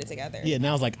got to put it together. Yeah,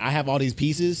 now it's like I have all these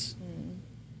pieces,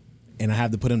 and I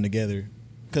have to put them together.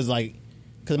 Cause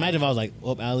imagine if I was like,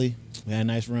 "Oh, Allie, we had a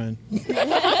nice run.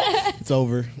 It's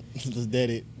over. Let's dead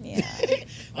it." Yeah.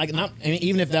 Like, not. I mean,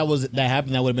 even if that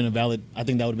happened, that would have been a valid. I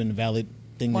think that would have been a valid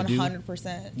thing to do.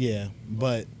 100%. Yeah,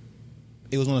 but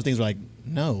it was one of those things where, like,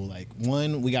 no, like,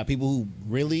 one, we got people who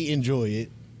really enjoy it.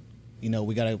 You know,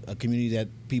 we got a community that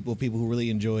people who really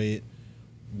enjoy it.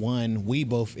 One, we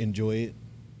both enjoy it,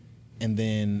 and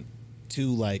then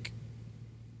two, like,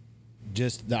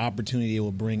 just the opportunity it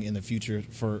will bring in the future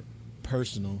for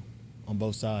personal on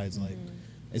both sides. Like,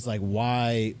 it's like,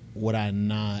 why would I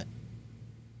not?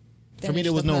 For me, Finish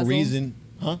there was the no puzzle? reason,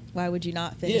 huh? Why would you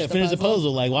not finish Finish the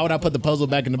puzzle. Like, why would I put the puzzle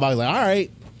back in the box? Like, all right.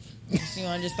 You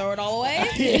want to just throw it all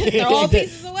away? Throw all the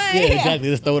pieces away? Yeah, exactly.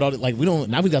 Let's throw it all. Like, we got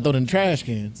to throw it in the trash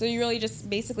can. So you really just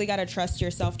basically got to trust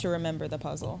yourself to remember the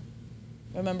puzzle.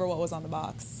 Remember what was on the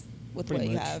box with Pretty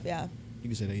what you much. have, yeah. You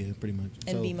can say that, yeah, pretty much.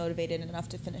 And So, be motivated enough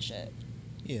to finish it.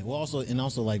 yeah, well, also,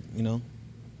 like, you know,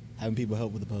 having people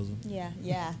help with the puzzle. Yeah,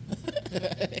 yeah.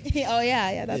 Oh,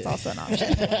 yeah, that's also an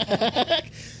option.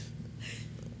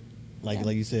 Like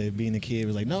you said, being a kid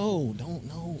was like, no,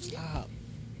 stop.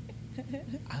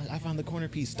 I found the corner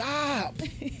piece. Stop.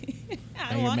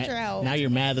 I don't want your help. Now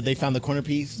you're mad that they found the corner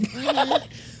piece.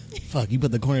 Fuck, you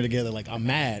put the corner together. Like, I'm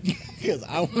mad because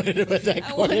I wanted to put that I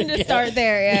corner wanted to together. start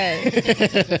there,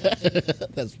 yeah.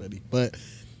 That's funny, but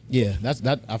yeah,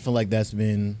 that. I feel like that's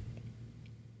been,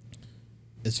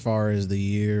 as far as the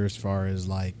year, as far as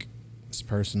like it's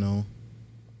personal,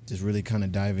 just really kind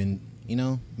of diving, you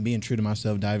know, being true to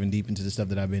myself, diving deep into the stuff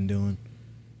that I've been doing,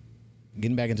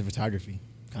 getting back into photography.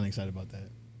 Kind of excited about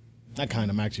that.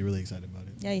 I'm actually really excited about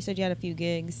it. Yeah, you said you had a few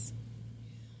gigs.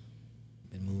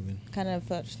 Been moving. What kind of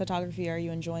photography are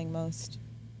you enjoying most?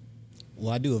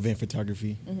 Well, I do event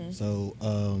photography, so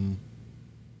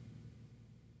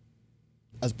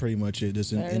that's pretty much it.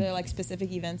 Just Are there like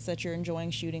specific events that you're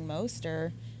enjoying shooting most,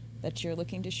 or that you're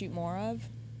looking to shoot more of?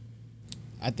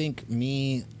 I think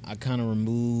I kind of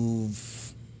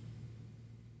remove.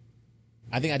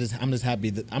 I think I'm just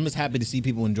happy to see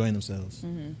people enjoying themselves.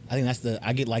 I think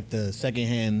I get like the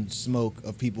secondhand smoke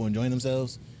of people enjoying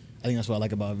themselves. I think that's what I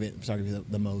like about event photography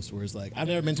the most. Where it's like, I've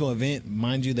never been to an event,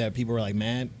 mind you, that people are like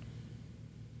mad,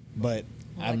 but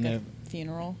I've Like never. a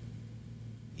funeral.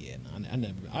 Yeah, no, I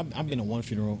never. I've been to one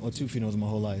funeral or two funerals in my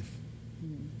whole life.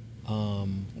 I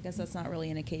guess that's not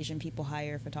really an occasion people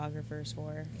hire photographers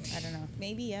for. I don't know.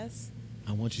 Maybe yes.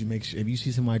 I want you to make sure if you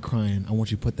see somebody crying, I want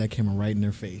you to put that camera right in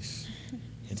their face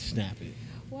and snap it.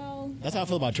 Well, That's how I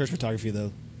feel about church photography,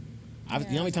 though. You know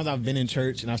how many times I've been in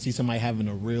church and I see somebody having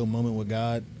a real moment with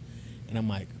God, and I'm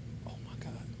like, oh my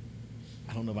God,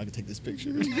 I don't know if I can take this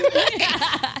picture.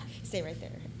 stay right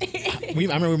there. I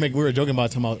remember we were joking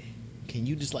about talking about, can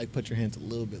you just like put your hands a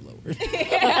little bit lower?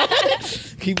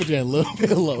 Can you put your hand a little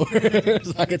bit lower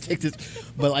so I can take this?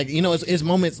 But like, you know, it's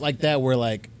moments like that where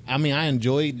like, I mean, I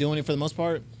enjoy doing it for the most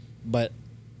part, but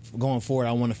going forward,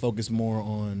 I want to focus more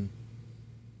on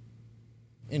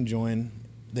enjoying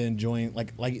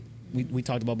like we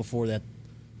talked about before, that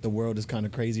the world is kind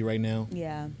of crazy right now,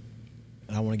 Yeah.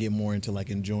 and I want to get more into like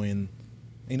enjoying.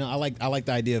 You know, I like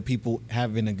the idea of people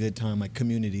having a good time, like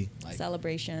community, like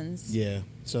Celebrations. yeah.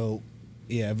 So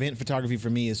yeah, event photography for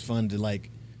me is fun to like.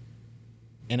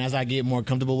 And as I get more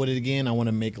comfortable with it again, I want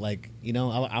to make like, you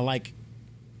know, I like.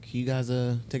 Can you guys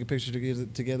take a picture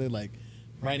together? Like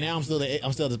right now, I'm still at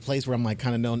the place where I'm like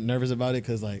kind of nervous about it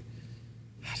because like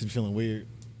I'm just feeling weird.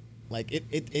 Like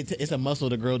it's a muscle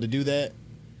to grow to do that,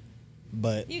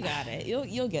 but You got it. You'll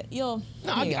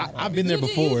No, you got it. I've been there You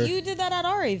did- before. You did that at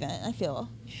our event, I feel.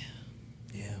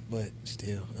 yeah, but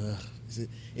still,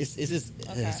 it's just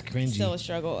it's cringy. Still a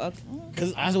struggle. Okay.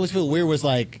 Because I always feel weird where it's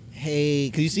like, hey,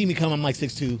 because you see me come, I'm like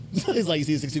 6'2". It's like you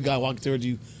see a 6'2" guy walking towards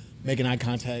you, making eye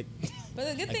contact. But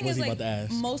the good Like, thing what's is, he like, about to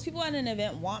ask? most people at an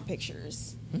event want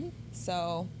pictures.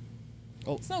 So,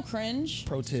 Oh. it's no cringe.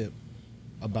 Pro tip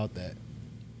about that.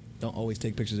 Don't always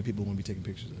take pictures of people who want to be taking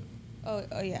pictures of.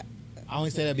 Oh yeah. I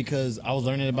only say that because I was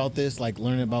learning about this, like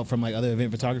learning about from like other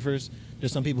event photographers.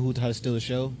 There's some people who try to steal the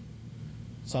show.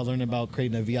 So I was learning about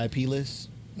creating a VIP list.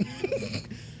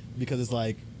 Because it's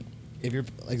like, if you're,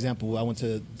 example, I went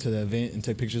to the event and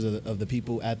took pictures of the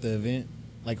people at the event,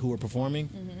 like who were performing.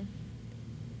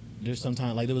 There's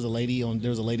sometimes, like there was a lady, you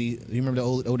remember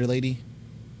the older lady?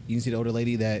 You can see the older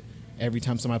lady that every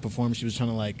time somebody performed, she was trying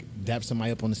to like dap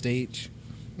somebody up on the stage.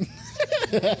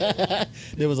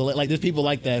 There was like there's people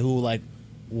like that who like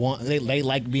want they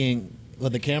like being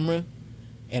with the camera,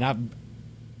 and I'm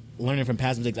learning from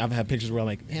past mistakes. I've had pictures where I'm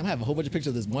like, damn, I have a whole bunch of pictures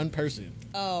of this one person,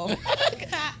 Oh.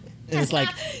 and it's like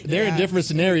they're in Yeah. different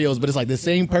scenarios, but it's like the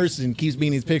same person keeps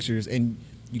being these pictures, and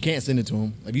you can't send it to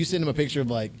them. If you send them a picture of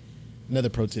like another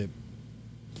pro tip,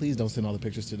 please don't send all the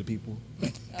pictures to the people.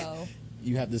 Oh.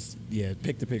 You have this,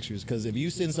 pick the pictures, because if you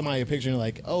send somebody a picture and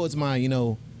like, oh, it's my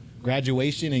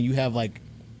graduation, and you have like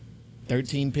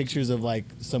 13 pictures of like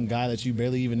some guy that you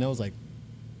barely even know, it's like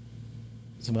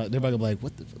somebody they're probably gonna be like,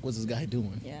 what the fuck was this guy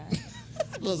doing? Yeah.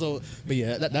 So, but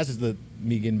yeah, that's just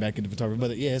me getting back into photography.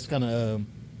 But yeah, it's kind of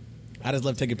I just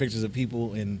love taking pictures of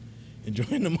people and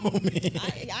enjoying the moment.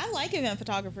 I like event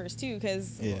photographers too,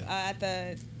 because Yeah. at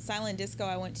the silent disco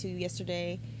I went to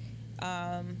yesterday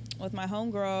with my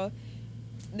homegirl,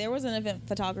 there was an event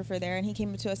photographer there, and he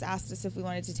came up to us, asked us if we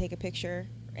wanted to take a picture.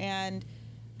 And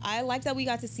I like that we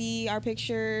got to see our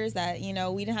pictures, that,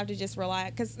 we didn't have to just rely,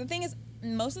 because the thing is,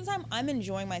 most of the time I'm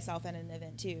enjoying myself at an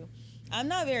event too. I'm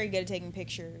not very good at taking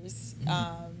pictures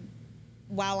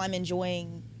while I'm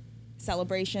enjoying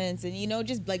celebrations and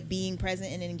just like being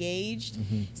present and engaged.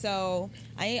 So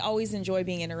I always enjoy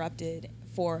being interrupted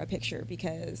for a picture,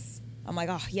 because I'm like,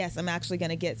 oh yes, I'm actually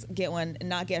gonna get one and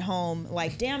not get home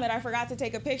like, damn it, I forgot to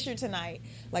take a picture tonight,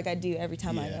 like I do every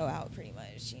time I Yeah. go out, pretty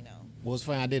much. Well, it's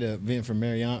funny. I did an event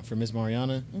for Miss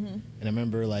Mariana, and I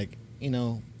remember like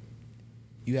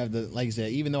you have the, like you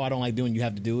said, even though I don't like doing, you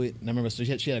have to do it. And I remember she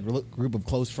had a group of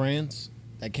close friends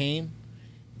that came,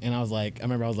 and I was like,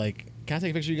 can I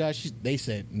take a picture of you guys? They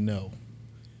said no.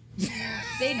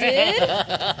 They did.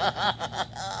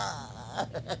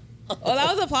 Oh,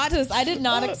 that was a plot twist. I did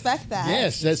not expect that.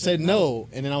 Yes, that said no,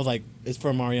 and then I was like, it's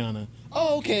for Mariana.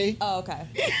 Oh, okay. Oh, okay.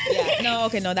 Yeah. No.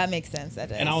 Okay. No, that makes sense. That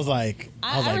does. And I was like,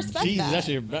 I respect Jesus, that.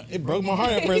 that shit, it broke my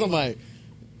heart at first. I'm like,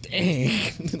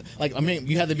 dang. Like, I mean,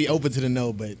 you have to be open to the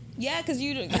no, but Yeah, because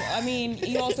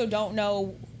you also don't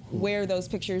know where those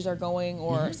pictures are going,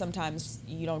 or sometimes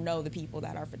you don't know the people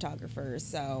that are photographers.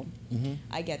 So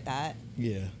I get that.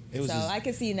 yeah, it was. So just, I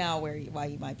can see now why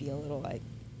you might be a little like,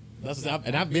 that's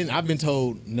and I've been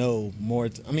told no more.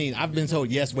 I've been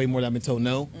told yes way more than I've been told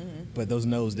no, but those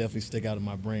no's definitely stick out in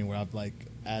my brain where I've like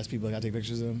asked people, like, I take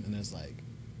pictures of them, and it's like,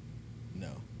 no.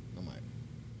 I'm like,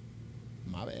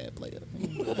 my bad, player.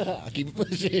 I'll keep it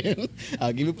pushing.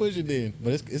 I'll keep it pushing then.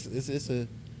 But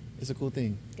it's a cool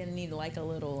thing. gonna need like a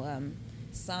little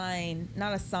sign,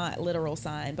 not a sign, literal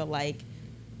sign, but like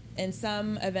in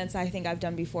some events I think I've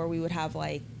done before, we would have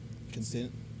like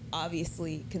Consent.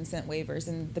 obviously consent waivers,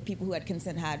 and the people who had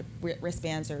consent had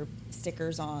wristbands or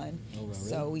stickers on. Oh, wow,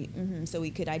 So we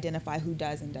could identify who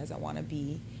does and doesn't want to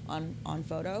be on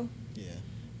photo. Yeah.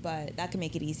 But that can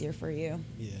make it easier for you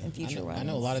in future ones. I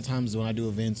know a lot of times when I do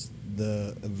events,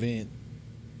 the event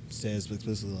says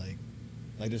explicitly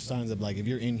like there's signs up like, if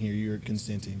you're in here, you're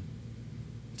consenting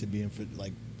to be in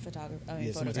like Photographer. someone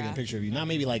taking a Photograph. picture of you, not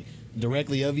maybe like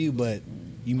directly of you, but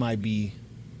you might be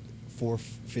fourth,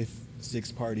 fifth,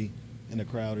 sixth party in the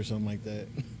crowd or something like that.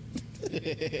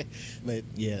 But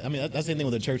yeah, that's the same thing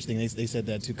with the church thing. They said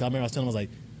that too. 'Cause I remember I was telling them, like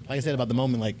I said about the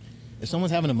moment, like if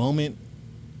someone's having a moment,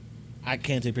 I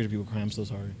can't take pictures of people crying. I'm so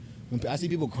sorry. When I see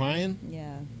people crying,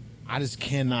 Yeah. I just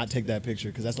cannot take that picture,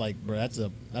 because that's like, bro, that's a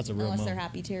real Unless moment. they're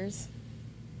happy tears.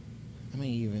 I mean,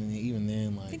 even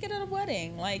then, like, Think it at a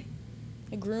wedding. Like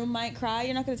a groom might cry.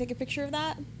 You're not going to take a picture of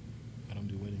that. I don't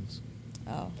do weddings.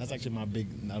 Oh, That's actually my big.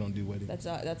 I don't do weddings.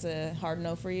 that's a hard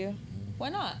no for you. Why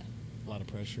not? A lot of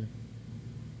pressure.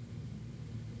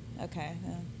 Okay.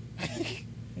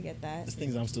 I get that. There's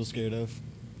things I'm still scared of.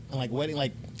 And like wedding,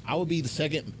 like I would be the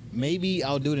second. Maybe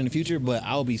I'll do it in the future, but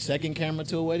I'll be second camera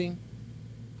to a wedding.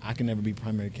 I can never be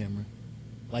primary camera.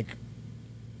 Like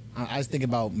I just think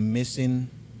about missing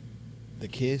the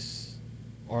kiss,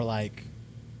 or like,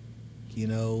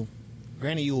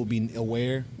 granted you will be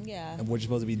aware Yeah. of what you're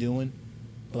supposed to be doing,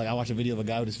 but like I watched a video of a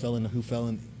guy who just fell in.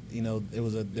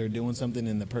 They're doing something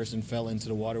and the person fell into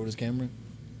the water with his camera,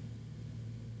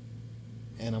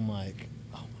 and I'm like,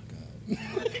 oh my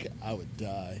god, I would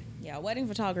die. Yeah, wedding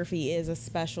photography is a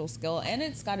special skill, and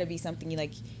it's got to be something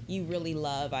you really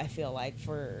love. I feel like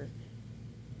for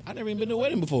I've never even been to a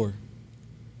wedding before.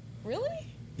 really.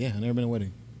 Yeah, I've never been to a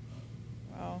wedding.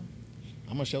 Wow.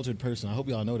 I'm a sheltered person. I hope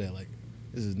y'all know that. Like,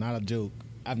 this is not a joke.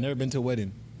 I've never been to a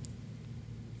wedding.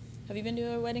 Have you been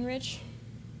to a wedding, Rich?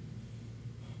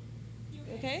 You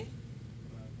okay?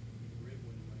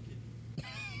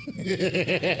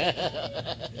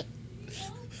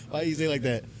 Why you say it like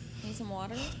that? Need some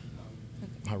water?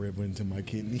 My rib went into my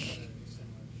kidney.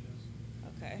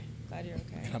 Okay. Glad you're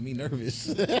okay. Got me nervous.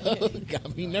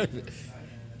 Got me nervous.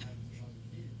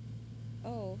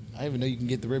 Oh, I didn't even know you can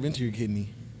get the rib into your kidney.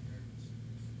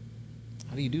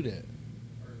 How do you do that?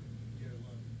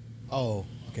 Oh,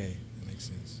 okay. That makes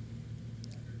sense.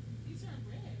 You turned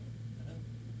red.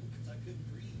 Because I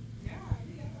couldn't breathe. Yeah,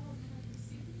 yeah, that was like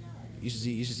CPR. You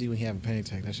should see when he have a panic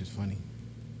attack. That's just funny.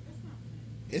 That's not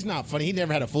funny. It's not funny. He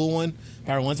never had a full one.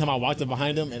 I remember one time I walked up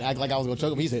behind him and acted like I was gonna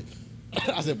choke him. He said,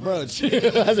 "I said, bro,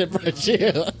 chill." I said, "Bro,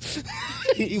 chill."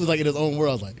 He was like in his own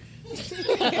world. I was like,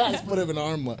 I just put him in the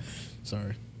arm.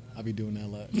 Sorry, I be doing that a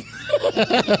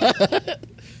lot.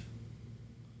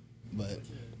 But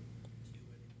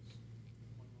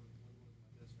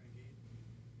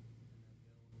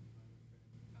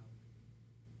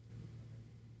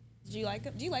do you like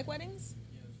them? Do you like weddings?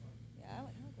 Yeah, I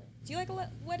like weddings. Do you like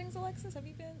weddings, Alexis? Have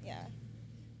you been? Yeah.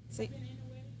 So, Been in a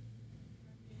wedding.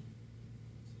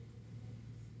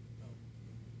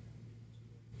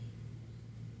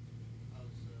 I was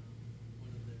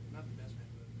one of the, not the best man,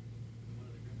 but one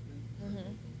of the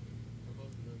groomsmen for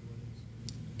both of those weddings.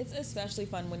 it's especially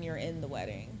fun when you're in the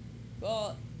wedding.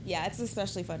 Well, yeah, it's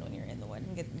especially fun when you're in the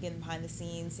wedding, getting behind the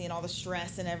scenes, seeing all the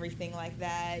stress and everything like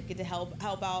that. Get to help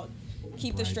out,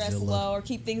 keep the stress Bridezilla. low or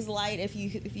keep things light if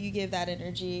you give that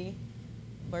energy,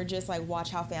 or just like watch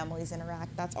how families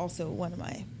interact. That's also one of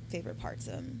my favorite parts.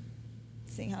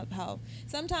 Seeing how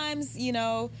sometimes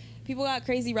people got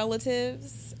crazy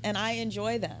relatives, and I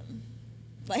enjoy them.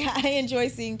 Like I enjoy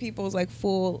seeing people's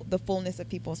the fullness of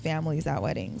people's families at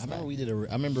weddings. I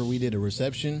remember but- we did a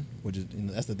reception, which is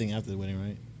that's the thing after the wedding,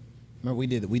 right? Remember we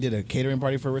did a catering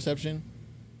party for a reception,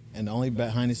 and the only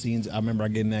behind the scenes I remember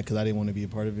getting that because I didn't want to be a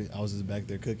part of it. I was just back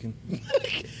there cooking,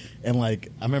 and like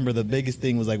I remember the biggest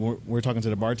thing was like we're talking to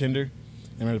the bartender, and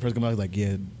I remember the person come out was like,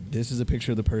 "Yeah, this is a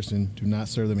picture of the person. Do not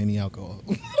serve them any alcohol."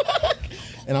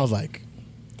 And I was like,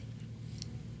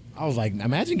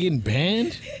 imagine getting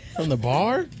banned from the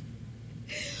bar.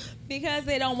 Because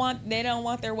they don't want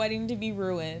their wedding to be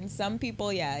ruined. Some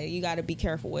people, yeah, you got to be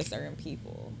careful with certain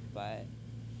people. But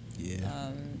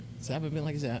Yeah. So I haven't been,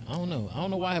 like I said, I don't know. I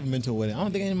don't know why I haven't been to a wedding. I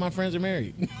don't think any of my friends are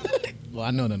married. Well, I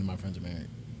know none of my friends are married.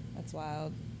 that's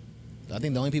wild. I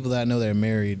think the only people that I know that are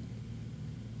married,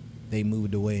 they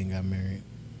moved away and got married.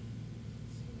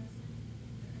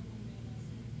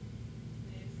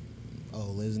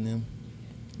 Oh, Liz and them?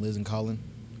 Liz and Colin?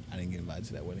 I didn't get invited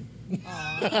to that wedding.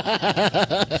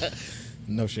 Aw.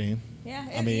 No shame. Yeah,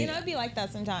 I mean, it'd be like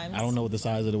that sometimes. I don't know what the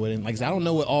size of the wedding. Like I said, I don't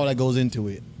know what all that goes into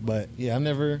it. But yeah, I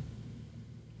remember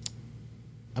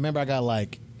I got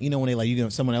like, when they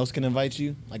someone else can invite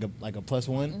you, like a +1.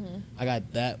 Mm-hmm. I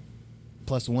got that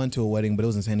 +1 to a wedding, but it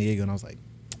was in San Diego, and I was like,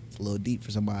 it's a little deep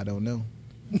for somebody I don't know.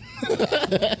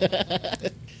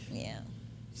 Yeah.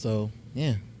 So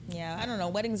yeah, Yeah, I don't know.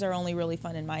 Weddings are only really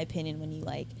fun, in my opinion, when you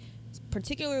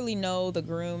particularly know the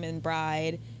groom and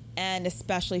bride, and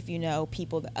especially if you know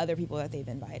other people that they've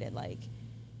invited. Like,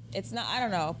 it's not. I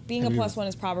don't know. Being Have a you- +1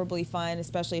 is probably fun,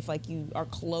 especially if you are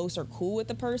close or cool with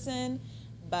the person.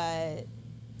 But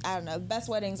I don't know. The best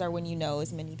weddings are when you know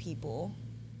as many people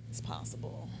as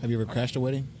possible. have you ever crashed a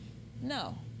wedding?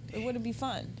 No, it wouldn't be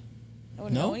fun. I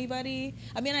wouldn't No? know anybody.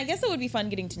 I mean, I guess it would be fun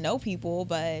getting to know people,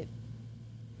 but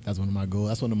That's one of my goals.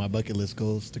 That's one of my bucket list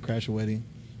goals, to crash a wedding.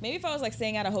 maybe if I was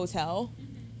staying at a hotel,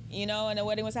 and a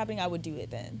wedding was happening, I would do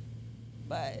it then.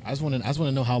 But I just want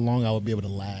to know how long I would be able to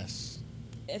last.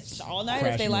 it's all night if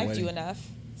Crashing they a liked you wedding. enough.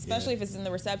 Especially Yeah. if it's in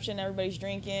the reception, everybody's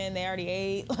drinking, they already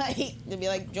ate. Like they'd be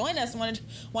like, "Join us, want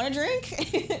to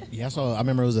drink?" Yeah, I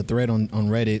remember it was a thread on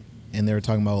Reddit, and they were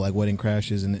talking about like wedding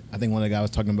crashes, and I think one of the guys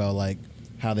was talking about like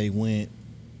how they went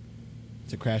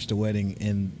to crash the wedding,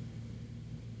 and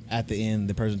at the end,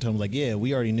 the person told him like, "Yeah,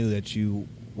 we already knew that you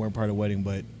weren't part of the wedding,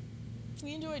 but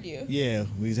We enjoyed you. yeah,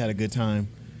 we just had a good time."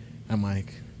 I'm like,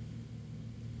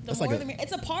 The that's more like the merrier.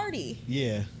 It's a party.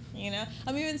 yeah,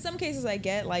 I mean, in some cases, I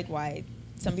get like why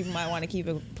some people might want to keep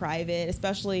it private,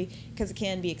 especially because it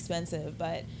can be expensive.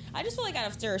 But I just feel like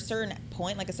after a certain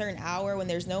point, like a certain hour, when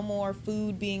there's no more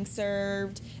food being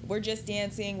served, we're just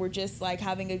dancing, we're just like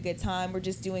having a good time, we're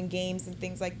just doing games and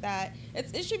things like that.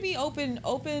 It should be open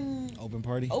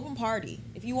party.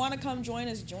 If you want to come join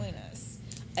us, join us.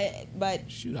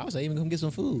 But Shoot, I was even gonna get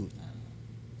some food,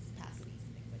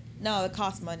 no, it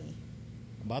costs money.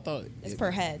 but I thought It's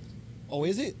per head. Oh,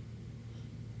 is it?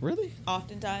 Really?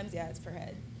 Oftentimes, yeah, it's per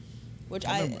head. Which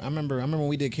I remember when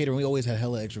we did catering, we always had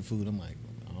hella extra food. I'm like,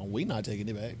 oh, we not taking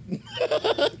it back.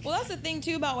 Well, that's the thing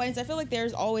too about weddings. I feel like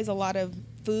there's always a lot of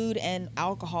food and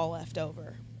alcohol left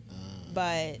over.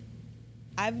 But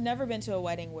I've never been to a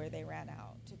wedding where they ran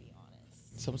out, to be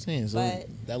honest. So I'm saying, so But-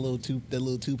 that little two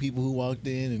people who walked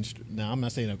in, and now I'm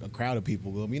not saying a crowd of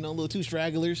people, but little two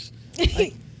stragglers.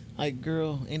 Like,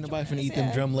 girl, ain't nobody finna eat them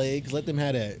Yeah. drum legs. Let them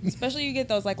have that. Especially you get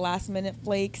those like last minute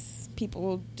flakes.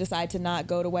 People decide to not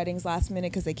go to weddings last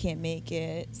minute because they can't make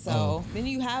it. So Oh. then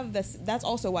you have this. That's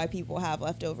also why people have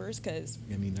leftovers, because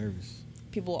Get me nervous.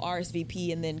 people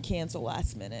RSVP and then cancel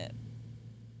last minute.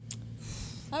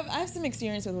 I have some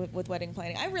experience with wedding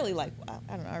planning. I really like.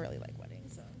 I don't know. I really like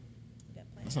weddings. So event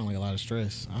planning. That sounds like a lot of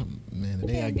stress. Man, the It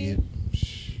day I can be. get,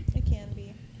 It can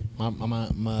be.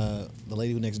 the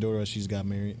lady who next door to us, she's got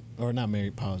married, or not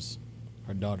married. Pause.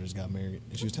 Her daughters got married,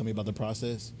 and she was telling me about the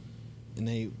process, and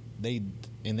they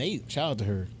shout out to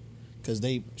her, because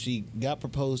she got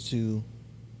proposed to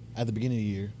at the beginning of the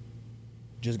year,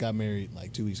 just got married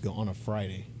like 2 weeks ago on a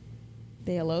Friday,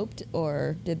 They eloped,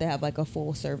 or did they have like a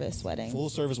full service wedding? full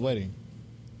service wedding,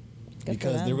 Good for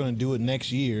because them. they're going to do it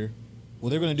next year. Well,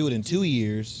 they're going to do it in 2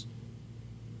 years,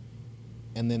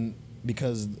 and then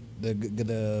because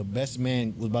the best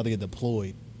man was about to get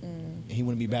deployed, and he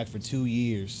wouldn't be back for 2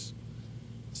 years.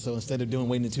 So instead of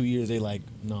waiting 2 years, they like,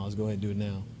 no, let's go ahead and do it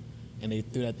now. And they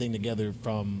threw that thing together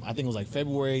from, I think it was like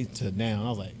February to now. And I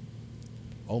was like,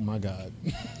 oh my God.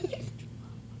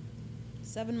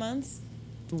 7 months.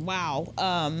 Wow,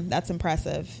 that's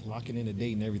impressive. Locking in a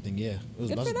date and everything, yeah.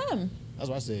 Good for them. That's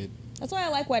what I said. That's why I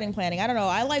like wedding planning. I don't know.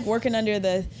 I like working under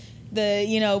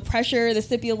the pressure, the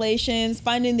stipulations,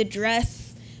 finding the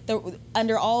dress,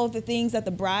 under all of the things that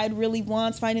the bride really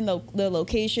wants, finding the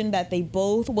location that they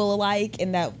both will like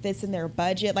and that fits in their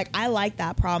budget. Like, I like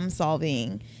that problem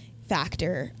solving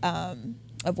factor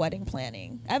of wedding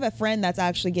planning. I have a friend that's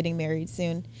actually getting married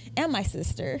soon, and my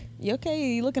sister. You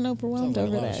okay? You looking overwhelmed Sounds like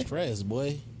over a lot of there? stress,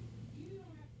 boy.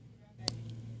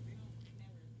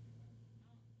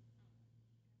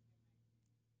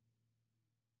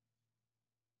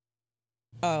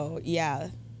 Oh yeah,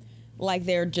 like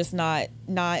they're just not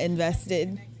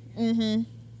invested.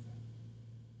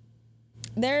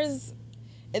 It's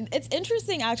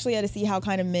interesting actually to see how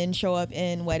kind of men show up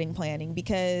in wedding planning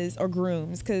or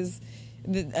grooms, because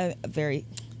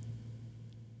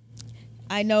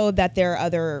I know that there are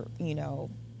other,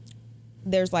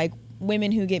 there's like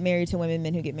women who get married to women,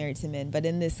 men who get married to men, but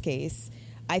in this case,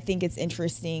 I think it's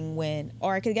interesting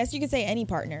or I guess you could say any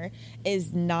partner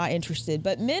is not interested,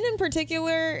 but men in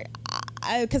particular,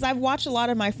 because I've watched a lot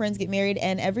of my friends get married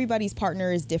and everybody's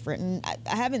partner is different, and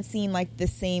I haven't seen like the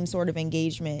same sort of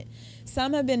engagement.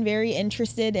 Some have been very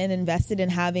interested and invested in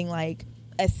having like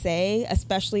a say,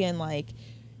 especially in like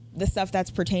the stuff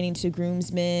that's pertaining to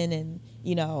groomsmen and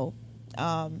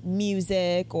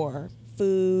music or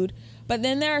food. But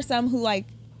then there are some who like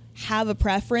have a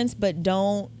preference but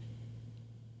are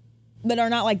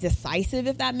not like decisive,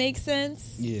 if that makes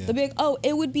sense. Yeah. They'll be like, oh,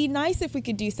 it would be nice if we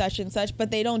could do such and such,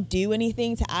 but they don't do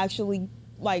anything to actually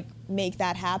like make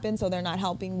that happen. So they're not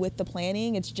helping with the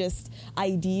planning. It's just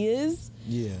ideas.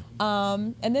 Yeah.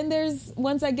 And then there's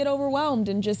ones that get overwhelmed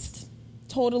and just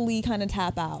totally kind of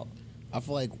tap out. I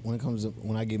feel like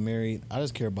when I get married, I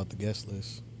just care about the guest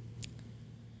list.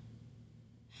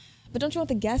 But don't you want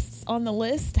the guests on the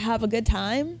list to have a good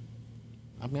time?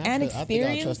 I mean, And I think I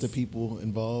experience? trust the people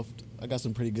involved. I got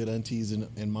some pretty good aunties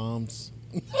and moms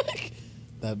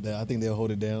that I think they'll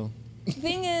hold it down. The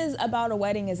thing is about a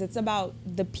wedding is it's about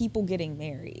the people getting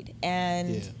married,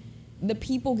 and Yeah. the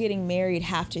people getting married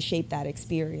have to shape that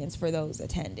experience for those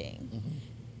attending.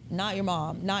 Not your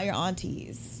mom, not your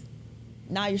aunties,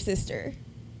 not your sister.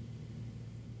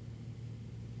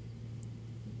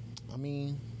 I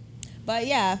mean, But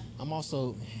yeah, I'm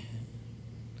also.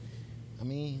 I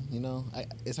mean,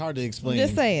 it's hard to explain.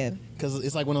 just saying, Because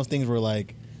it's like one of those things where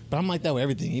like, but I'm like that with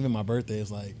everything. Even my birthday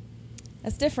is like,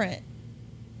 that's different.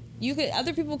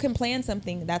 Other people can plan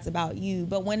something that's about you,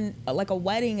 but when like a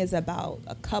wedding is about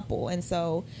a couple, and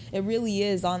so it really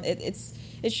is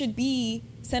it should be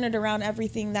centered around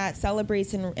everything that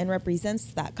celebrates and represents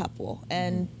that couple.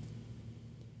 And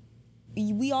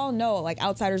we all know, like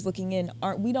outsiders looking in,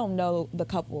 we don't know the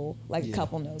couple like the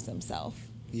couple knows themselves.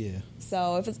 yeah.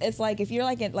 So if it's like if you're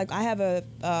like I have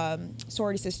a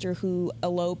sorority sister who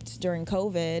eloped during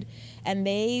COVID, and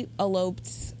they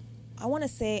eloped. I want to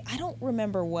say, I don't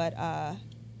remember what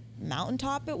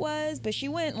mountaintop it was, but she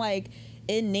went like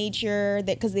in nature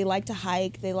because they like to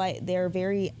hike. They're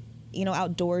very,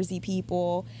 outdoorsy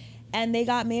people, and they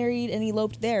got married and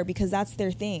eloped there because that's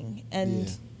their thing. And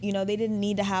they didn't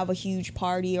need to have a huge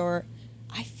party or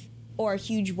a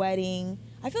huge wedding.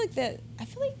 I feel like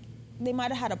they might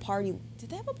have had a party.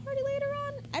 Did they have a party later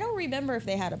on? I don't remember if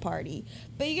they had a party,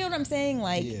 but you get what I'm saying.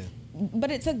 Like, Yeah.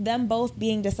 but it took them both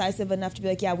being decisive enough to be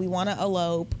like, yeah, we want to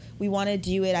elope. We want to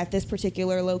do it at this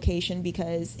particular location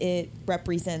because it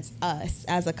represents us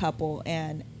as a couple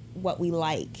and what we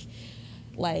like.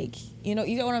 Like, you know,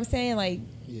 you get what I'm saying? Like,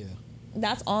 Yeah.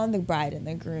 that's on the bride and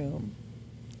the groom.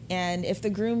 And if the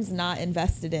groom's not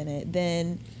invested in it,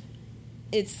 then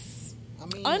it's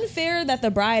unfair that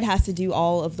the bride has to do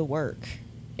all of the work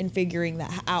in figuring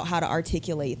that out, how to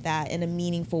articulate that in a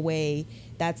meaningful way.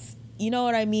 That's, you know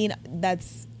what I mean?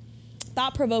 That's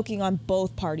thought provoking on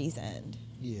both parties' end.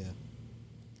 Yeah.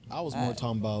 I was more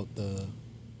talking about the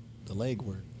leg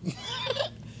work.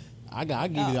 I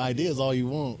give you the ideas all you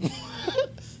want.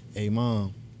 Hey,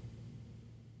 mom.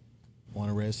 Want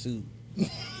a red suit?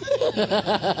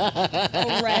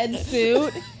 A red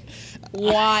suit.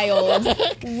 Wild.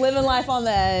 Living life on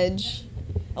the edge.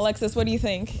 Alexis, what do you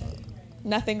think?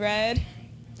 Nothing red?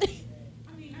 I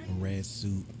mean, A red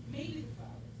suit. maybe the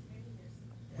flowers. Maybe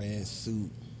there's Red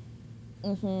suit.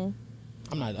 Mm-hmm.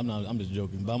 I'm just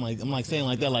joking. But I'm like saying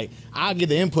like that. Like, I'll get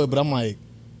the input, but I'm like,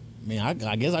 man,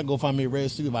 I guess I go find me a red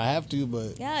suit if I have to.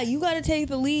 But Yeah, you got to take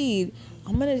the lead.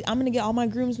 I'm gonna get all my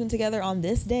groomsmen together on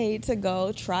this day to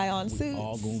go try on we suits.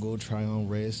 all gonna go try on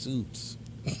red suits.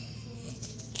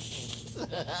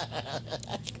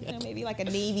 You know, maybe like a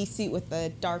navy suit with a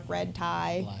dark red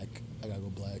tie. Black. I gotta go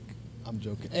black. I'm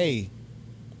joking. Hey,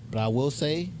 but I will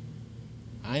say,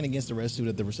 I ain't against the red suit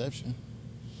at the reception.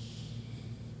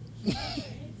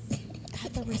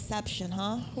 At the reception,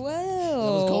 huh? Whoa. That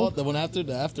was called the one after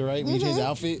right? When you change the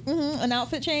outfit. Mhm, an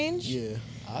outfit change? Yeah,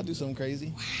 I'll do something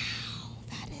crazy. Wow,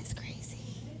 that is crazy.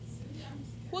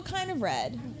 What kind of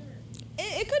red?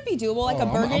 It could be doable, like a Oh,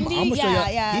 I'm burgundy. gonna show Yeah,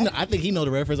 you- yeah. I think he know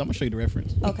the reference. I'm gonna show you the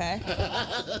reference. Okay.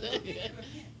 Oh,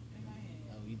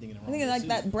 you thinking the I wrong think it's like suit.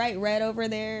 that bright red over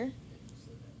there.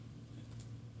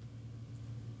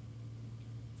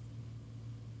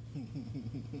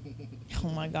 Oh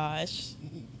my gosh.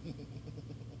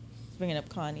 It's bringing up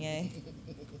Kanye.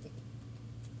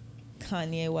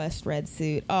 Kanye West red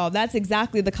suit. Oh, that's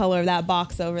exactly the color of that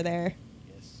box over there.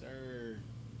 Yes, sir.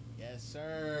 Yes,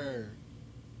 sir.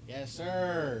 Yes,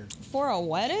 sir. For a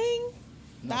wedding?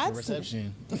 Not That's for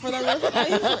reception. For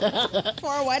the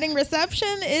for a wedding reception,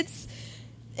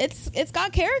 it's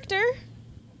got character.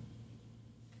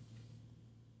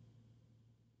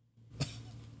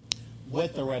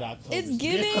 With the red October. It's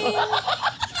giving.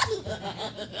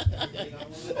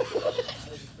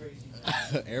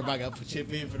 Everybody got to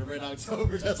chip in for the red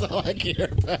October. That's all I care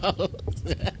about.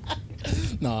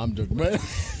 No, I'm joking. But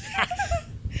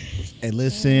hey,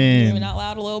 listen. Moving out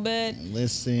loud a little bit.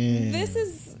 Listen. This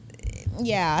is,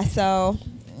 yeah. So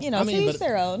you know, to each but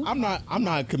their own. I'm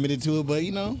not committed to it, but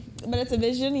you know, But it's a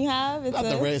vision you have. It's not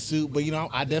the red suit, but you know,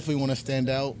 I definitely want to stand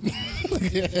out.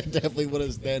 Definitely want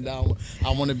to stand out.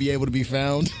 I want to be able to be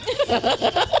found.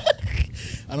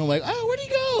 I don't like, oh, where'd he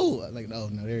go? Like, no,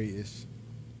 there he is.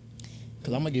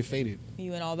 Because I'm gonna get faded.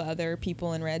 You and all the other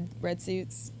people in red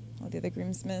suits, all the other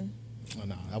groomsmen. Oh,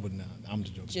 no, I would not. I'm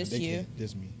just joking. Just They you? can't.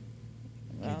 Just me.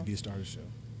 I need Well. to be a star of the show.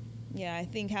 Yeah, I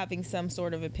think having some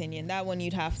sort of opinion, that one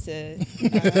you'd have to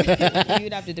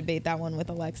you'd have to debate that one with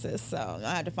Alexis. So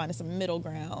I had to find some middle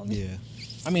ground. Yeah.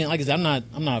 I mean, like I said, I'm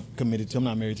not committed to. I'm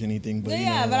not married to anything. But you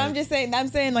yeah, know, but like, I'm just saying. I'm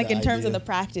saying like the in terms of idea. the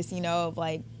practice, you know, of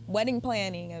like wedding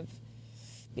planning, of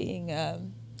being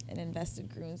an invested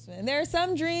groomsman. There are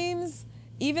some dreams,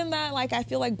 even that like I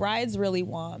feel like brides really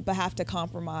want, but have to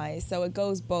compromise. So it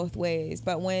goes both ways.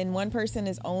 But when one person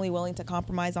is only willing to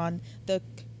compromise on the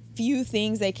few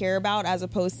things they care about, as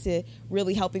opposed to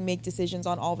really helping make decisions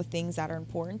on all the things that are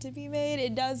important to be made,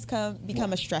 it does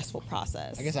become a stressful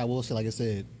process. I guess I will say, like I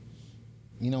said,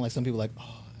 you know, like some people like,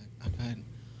 oh,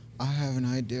 I have an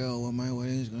idea of what my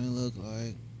wedding is gonna look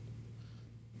like.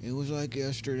 It was like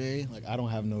yesterday. Like I don't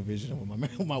have no vision of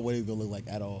what my wedding's gonna look like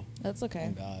at all. That's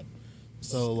okay. Oh God.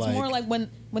 So It's like, more like when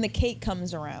the cake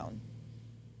comes around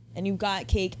and you've got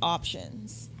cake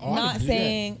options. Oh, I Not could do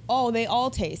saying, oh, they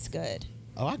all taste good.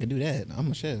 oh, I can do that.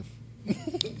 I'm a chef.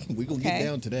 We gonna Okay. get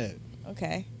down to that.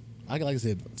 Okay. Like I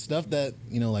said, stuff that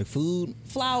you know, like food.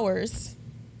 Flowers.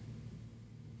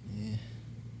 Yeah,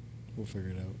 we'll figure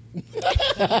it out.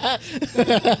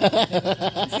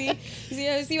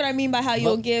 See what I mean by how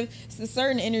you'll But- give a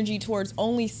certain energy towards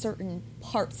only certain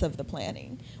parts of the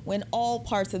planning, when all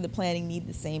parts of the planning need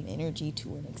the same energy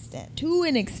to an extent. To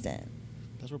an extent.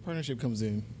 That's where partnership comes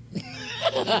in. You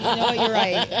know what? You're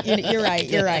right. You're right.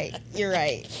 You're right. You're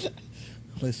right.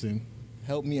 Listen,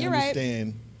 help me You're right.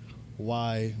 understand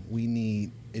why we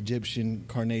need Egyptian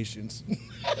carnations.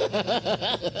 They're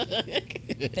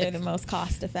the most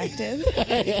cost effective.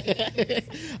 I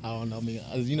don't know. I mean,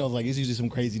 you know, like it's usually some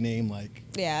crazy name like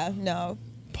Yeah. No.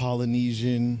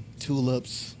 Polynesian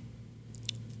tulips.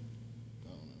 I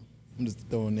don't know. I'm just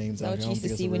throwing names Is that out what here. you used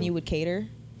to see when you would cater?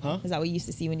 Huh? Is that what you used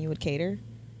to see when you would cater?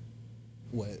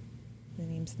 What? The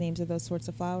names of those sorts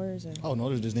of flowers? Or? Oh no,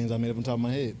 those are just names I made up on top of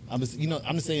my head. I'm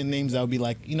just saying names that would be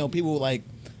like, people like,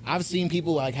 I've seen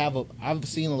people like I've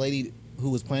seen a lady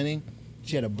who was planning,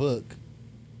 she had a book,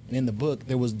 and in the book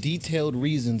there was detailed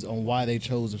reasons on why they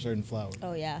chose a certain flower.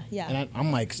 Oh, yeah, yeah. And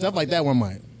I'm like, stuff like that where I'm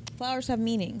like, Flowers have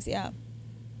meanings, yeah.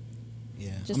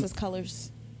 yeah. Just as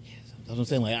colors. That's what I'm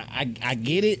saying. Like, I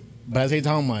get it, but at the same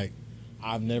time, I'm like,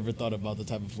 I've never thought about the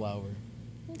type of flower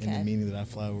and the Okay. meaning of that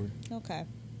flower. Okay.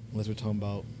 Unless we're talking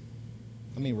about,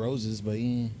 roses, but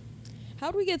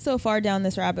How do we get so far down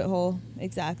this rabbit hole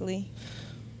exactly?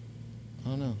 I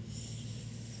don't know.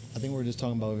 I think we're just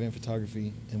talking about event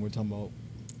photography, and we're talking about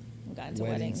We got into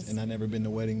weddings, weddings. and I've never been to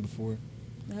a wedding before.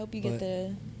 I hope you get but-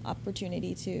 the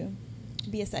opportunity to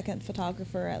be a second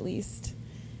photographer at least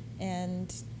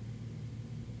and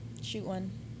shoot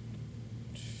one.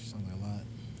 Sounds like a lot.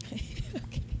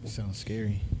 Okay. It sounds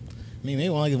scary. I mean, maybe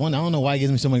one. I don't know why it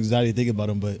gives me so much anxiety to think about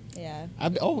them, but Yeah.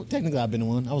 technically I've been to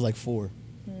one. I was like 4.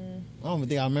 I don't even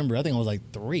think I remember. I think I was like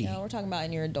 3. No, we're talking about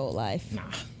in your adult life. Nah.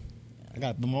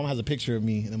 My mom has a picture of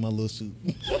me in my little suit.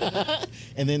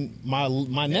 And then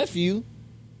my nephew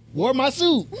wore my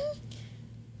suit.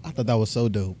 I thought that was so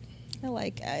dope. I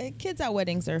like kids at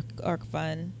weddings are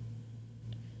fun.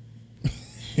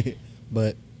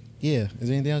 But yeah, is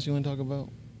there anything else you want to talk about?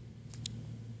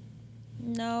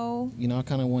 No. I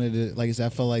kind of wanted to, like I said, I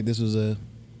felt like this was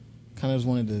kind of just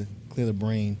wanted to clear the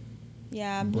brain.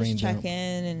 Yeah, I'm Brain just dump. checking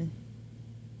and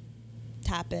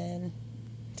tapping,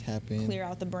 Tap in. clear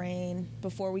out the brain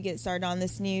before we get started on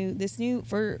this new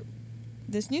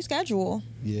schedule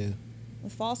Yeah.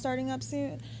 with fall starting up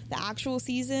soon, the actual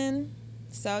season.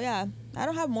 So yeah, I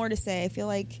don't have more to say. I feel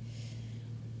like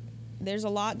there's a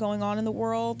lot going on in the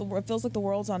world. It feels like the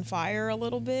world's on fire a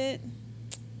little bit.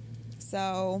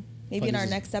 So maybe in our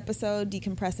next episode,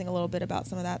 decompressing a little bit about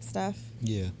some of that stuff.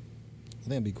 Yeah. I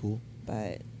think it'd be cool.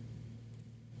 But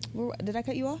did I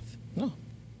cut you off? No.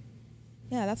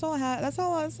 Yeah, that's all I have. That's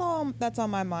all that's on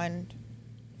my mind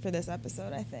for this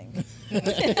episode, I think.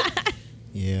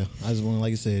 Yeah. I just want,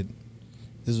 like I said,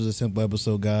 this was a simple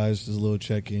episode, guys. Just a little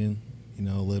check-in.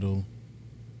 A little,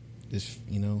 just,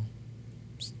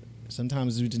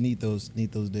 sometimes we just need those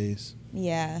days.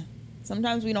 Yeah.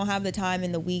 Sometimes we don't have the time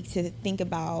in the week to think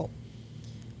about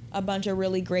a bunch of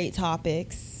really great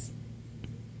topics.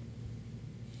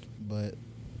 But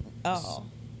Oh,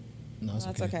 no, it's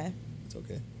that's okay.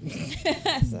 okay. It's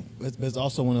okay. So- But it's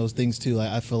also one of those things too.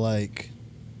 Like, I feel like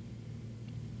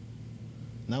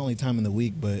not only time in the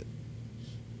week, but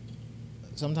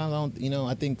sometimes I don't.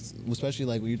 I think especially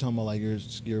like when you're talking about like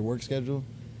your work schedule,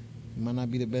 it might not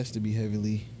be the best to be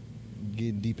heavily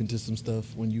getting deep into some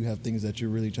stuff when you have things that you're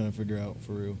really trying to figure out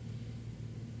for real.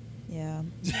 Yeah,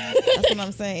 that's what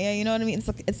I'm saying. Yeah, you know what I mean?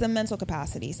 It's a mental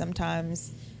capacity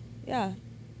sometimes. Yeah.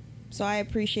 So I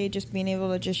appreciate just being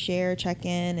able to just share, check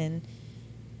in,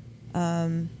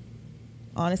 and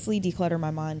honestly declutter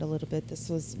my mind a little bit. This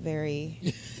was very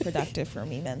productive for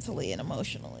me mentally and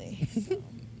emotionally. So.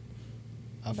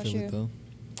 I About feel you? it though.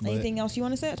 But, Anything else you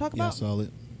want to talk yeah, about?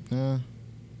 solid. Nah.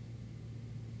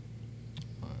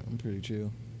 I'm pretty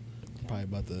chill. Probably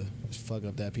about to just fuck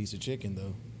up that piece of chicken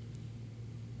though.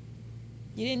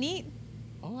 You didn't eat?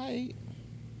 Oh, I ate.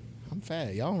 I'm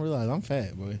fat. Y'all don't realize I'm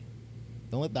fat, boy.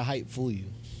 Don't let the hype fool you.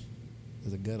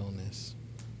 There's a gut on this.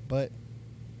 But,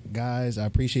 guys, I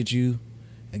appreciate you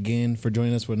again for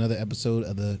joining us for another episode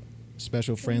of the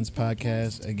Special Friends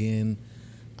Podcast. Again,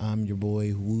 I'm your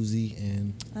boy Woozy,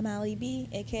 and I'm Allie B,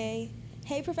 aka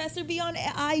Hey Professor B on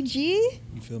IG. you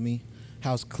feel me?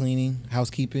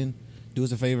 Housekeeping. Do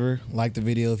us a favor, like the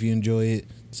video if you enjoy it.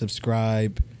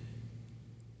 Subscribe.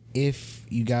 If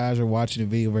you guys are watching the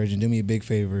video version, do me a big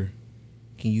favor.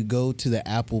 Can you go to the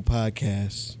Apple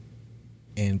Podcasts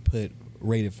and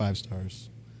rate it 5 stars?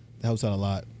 That helps out a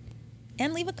lot.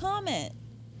 And leave a comment.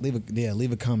 Leave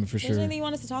a comment for If there's sure. anything you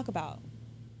want us to talk about.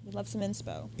 We'd love some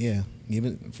inspo. Yeah, give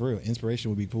it for real.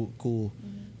 Inspiration would be cool.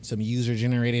 Some user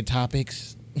generated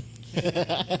topics.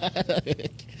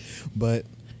 But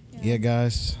yeah,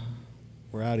 guys,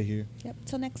 we're out of here. Yep.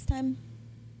 Till next time.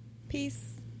 Peace.